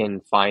if he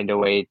can find a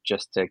way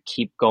just to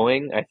keep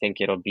going, I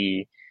think it'll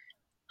be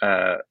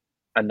uh,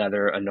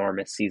 another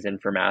enormous season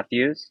for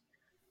Matthews.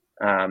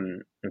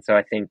 And so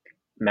I think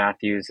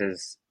Matthews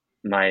is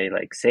my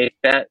like safe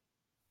bet,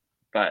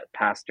 but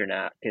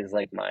Pasternak is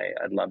like my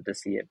I'd love to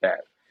see it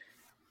bet.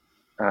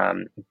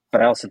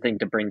 But I also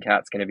think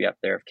DeBrincat's going to be up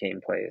there if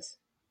Kane plays.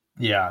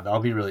 Yeah, that'll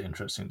be really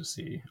interesting to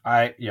see.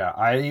 I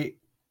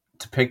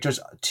to pick just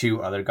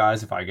two other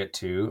guys. If I get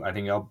two, I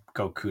think I'll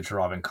go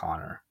Kucherov and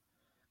Connor,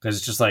 because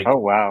it's just like, oh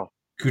wow,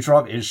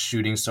 Kucherov is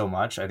shooting so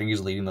much. I think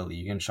he's leading the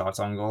league in shots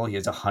on goal. He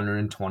has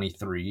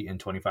 123 in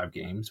 25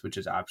 games, which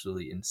is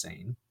absolutely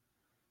insane.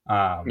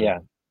 Yeah.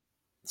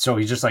 So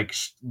he's just like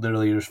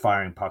literally just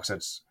firing pucks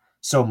at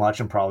so much,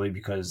 and probably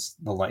because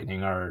the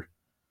Lightning are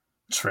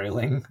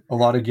trailing a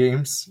lot of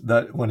games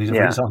that when he's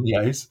on the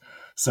ice.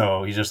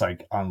 So he's just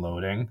like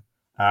unloading.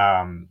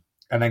 And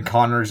then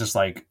Connor is just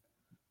like,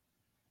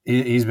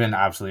 he's been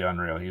absolutely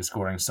unreal. He's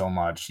scoring so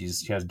much. He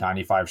has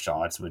 95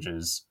 shots, which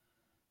is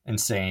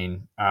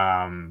insane.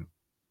 I'm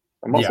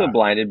also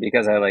blinded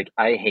because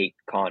I hate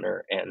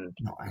Connor and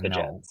the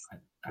Jets.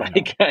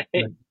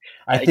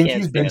 I think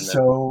he's been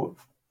so.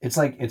 It's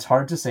like, it's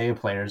hard to say a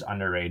player's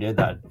underrated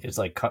that it's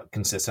like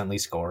consistently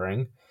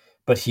scoring,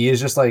 but he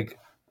is just like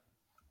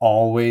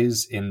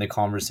always in the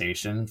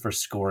conversation for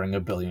scoring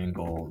 1 billion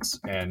goals,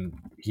 and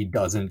he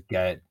doesn't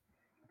get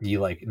the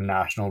like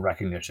national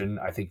recognition,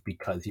 I think,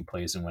 because he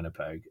plays in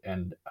Winnipeg.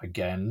 And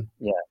again,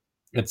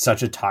 it's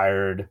such a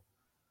tired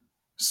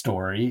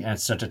story, and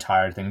it's such a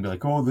tired thing to be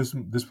like, oh, this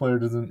player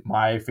doesn't,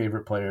 my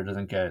favorite player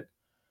doesn't get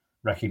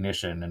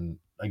recognition. And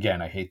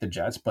again, I hate the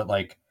Jets, but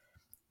like,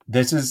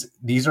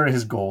 these are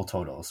his goal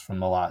totals from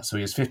the last. So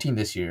he has 15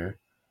 this year,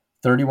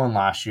 31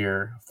 last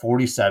year,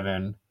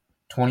 47,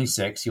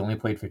 26. He only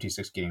played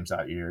 56 games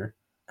that year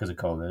because of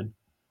COVID.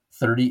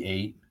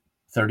 38,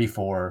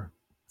 34,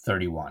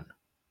 31.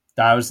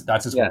 That's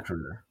his whole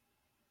career.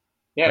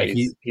 Yeah, like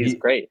he's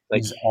great.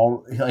 Like he's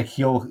all like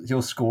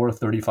he'll score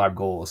 35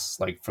 goals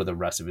like for the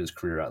rest of his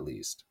career at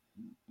least.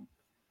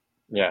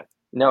 Yeah.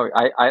 No,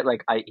 I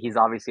he's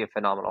obviously a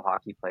phenomenal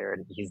hockey player,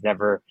 and he's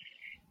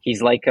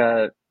like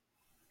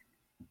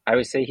I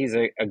would say he's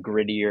a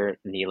grittier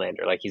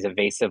Nylander. Like he's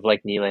evasive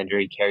like Nylander.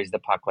 He carries the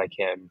puck like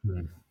him.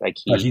 Like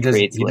he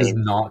does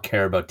not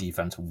care about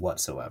defense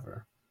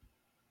whatsoever.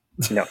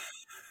 No.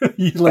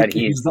 He's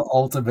the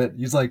ultimate.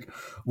 He's like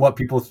what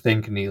people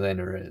think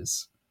Nylander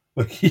is.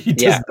 Like he's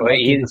like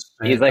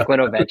when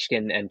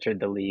Ovechkin entered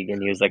the league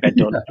and he was like, I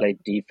don't play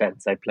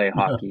defense, I play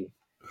hockey.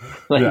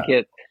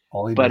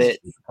 All he does is shoot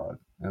the puck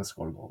and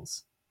score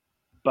goals.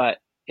 But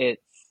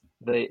it's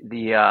but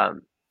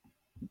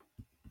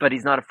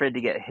he's not afraid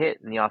to get hit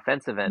in the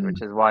offensive end,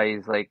 which is why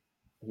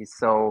he's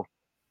so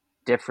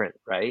different,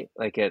 right?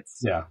 Like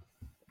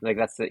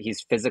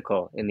he's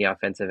physical in the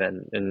offensive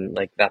end, and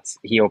like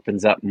he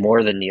opens up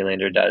more than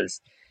Nylander does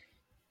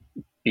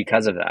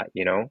because of that,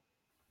 you know?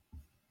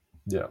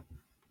 Yeah,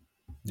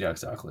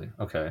 exactly.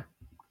 Okay.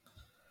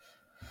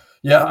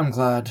 Yeah, I'm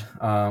glad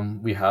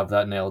we have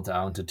that nailed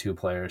down to 2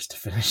 players to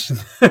finish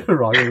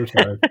Roger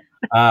Richard.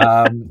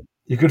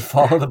 You could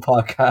follow the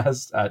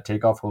podcast at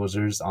Takeoff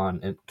Hosers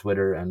on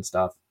Twitter and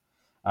stuff.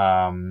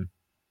 And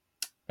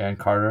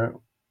Carter,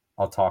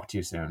 I'll talk to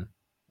you soon.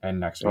 And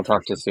next week. I'll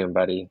talk to you soon,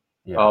 buddy.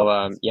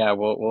 Yeah,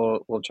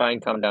 we'll try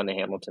and come down to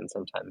Hamilton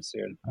sometime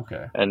soon.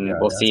 Okay. And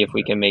we'll see if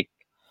we can make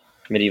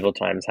Medieval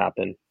Times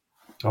happen.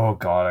 Oh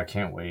God, I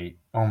can't wait.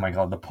 Oh my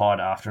God, the pod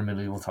after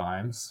Medieval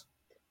Times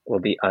will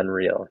be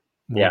unreal.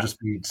 We'll just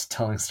be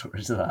telling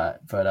stories of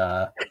that.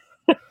 But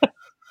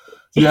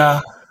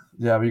yeah,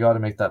 we got to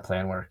make that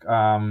plan work. Take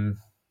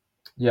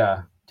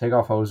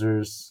off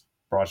Hosers,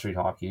 Broad Street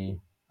Hockey,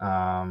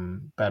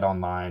 Bet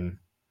Online,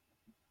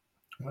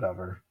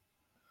 whatever.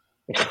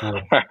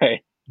 Cool. All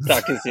right.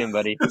 Talk to you soon,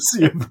 buddy.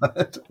 See you,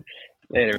 bud. Later.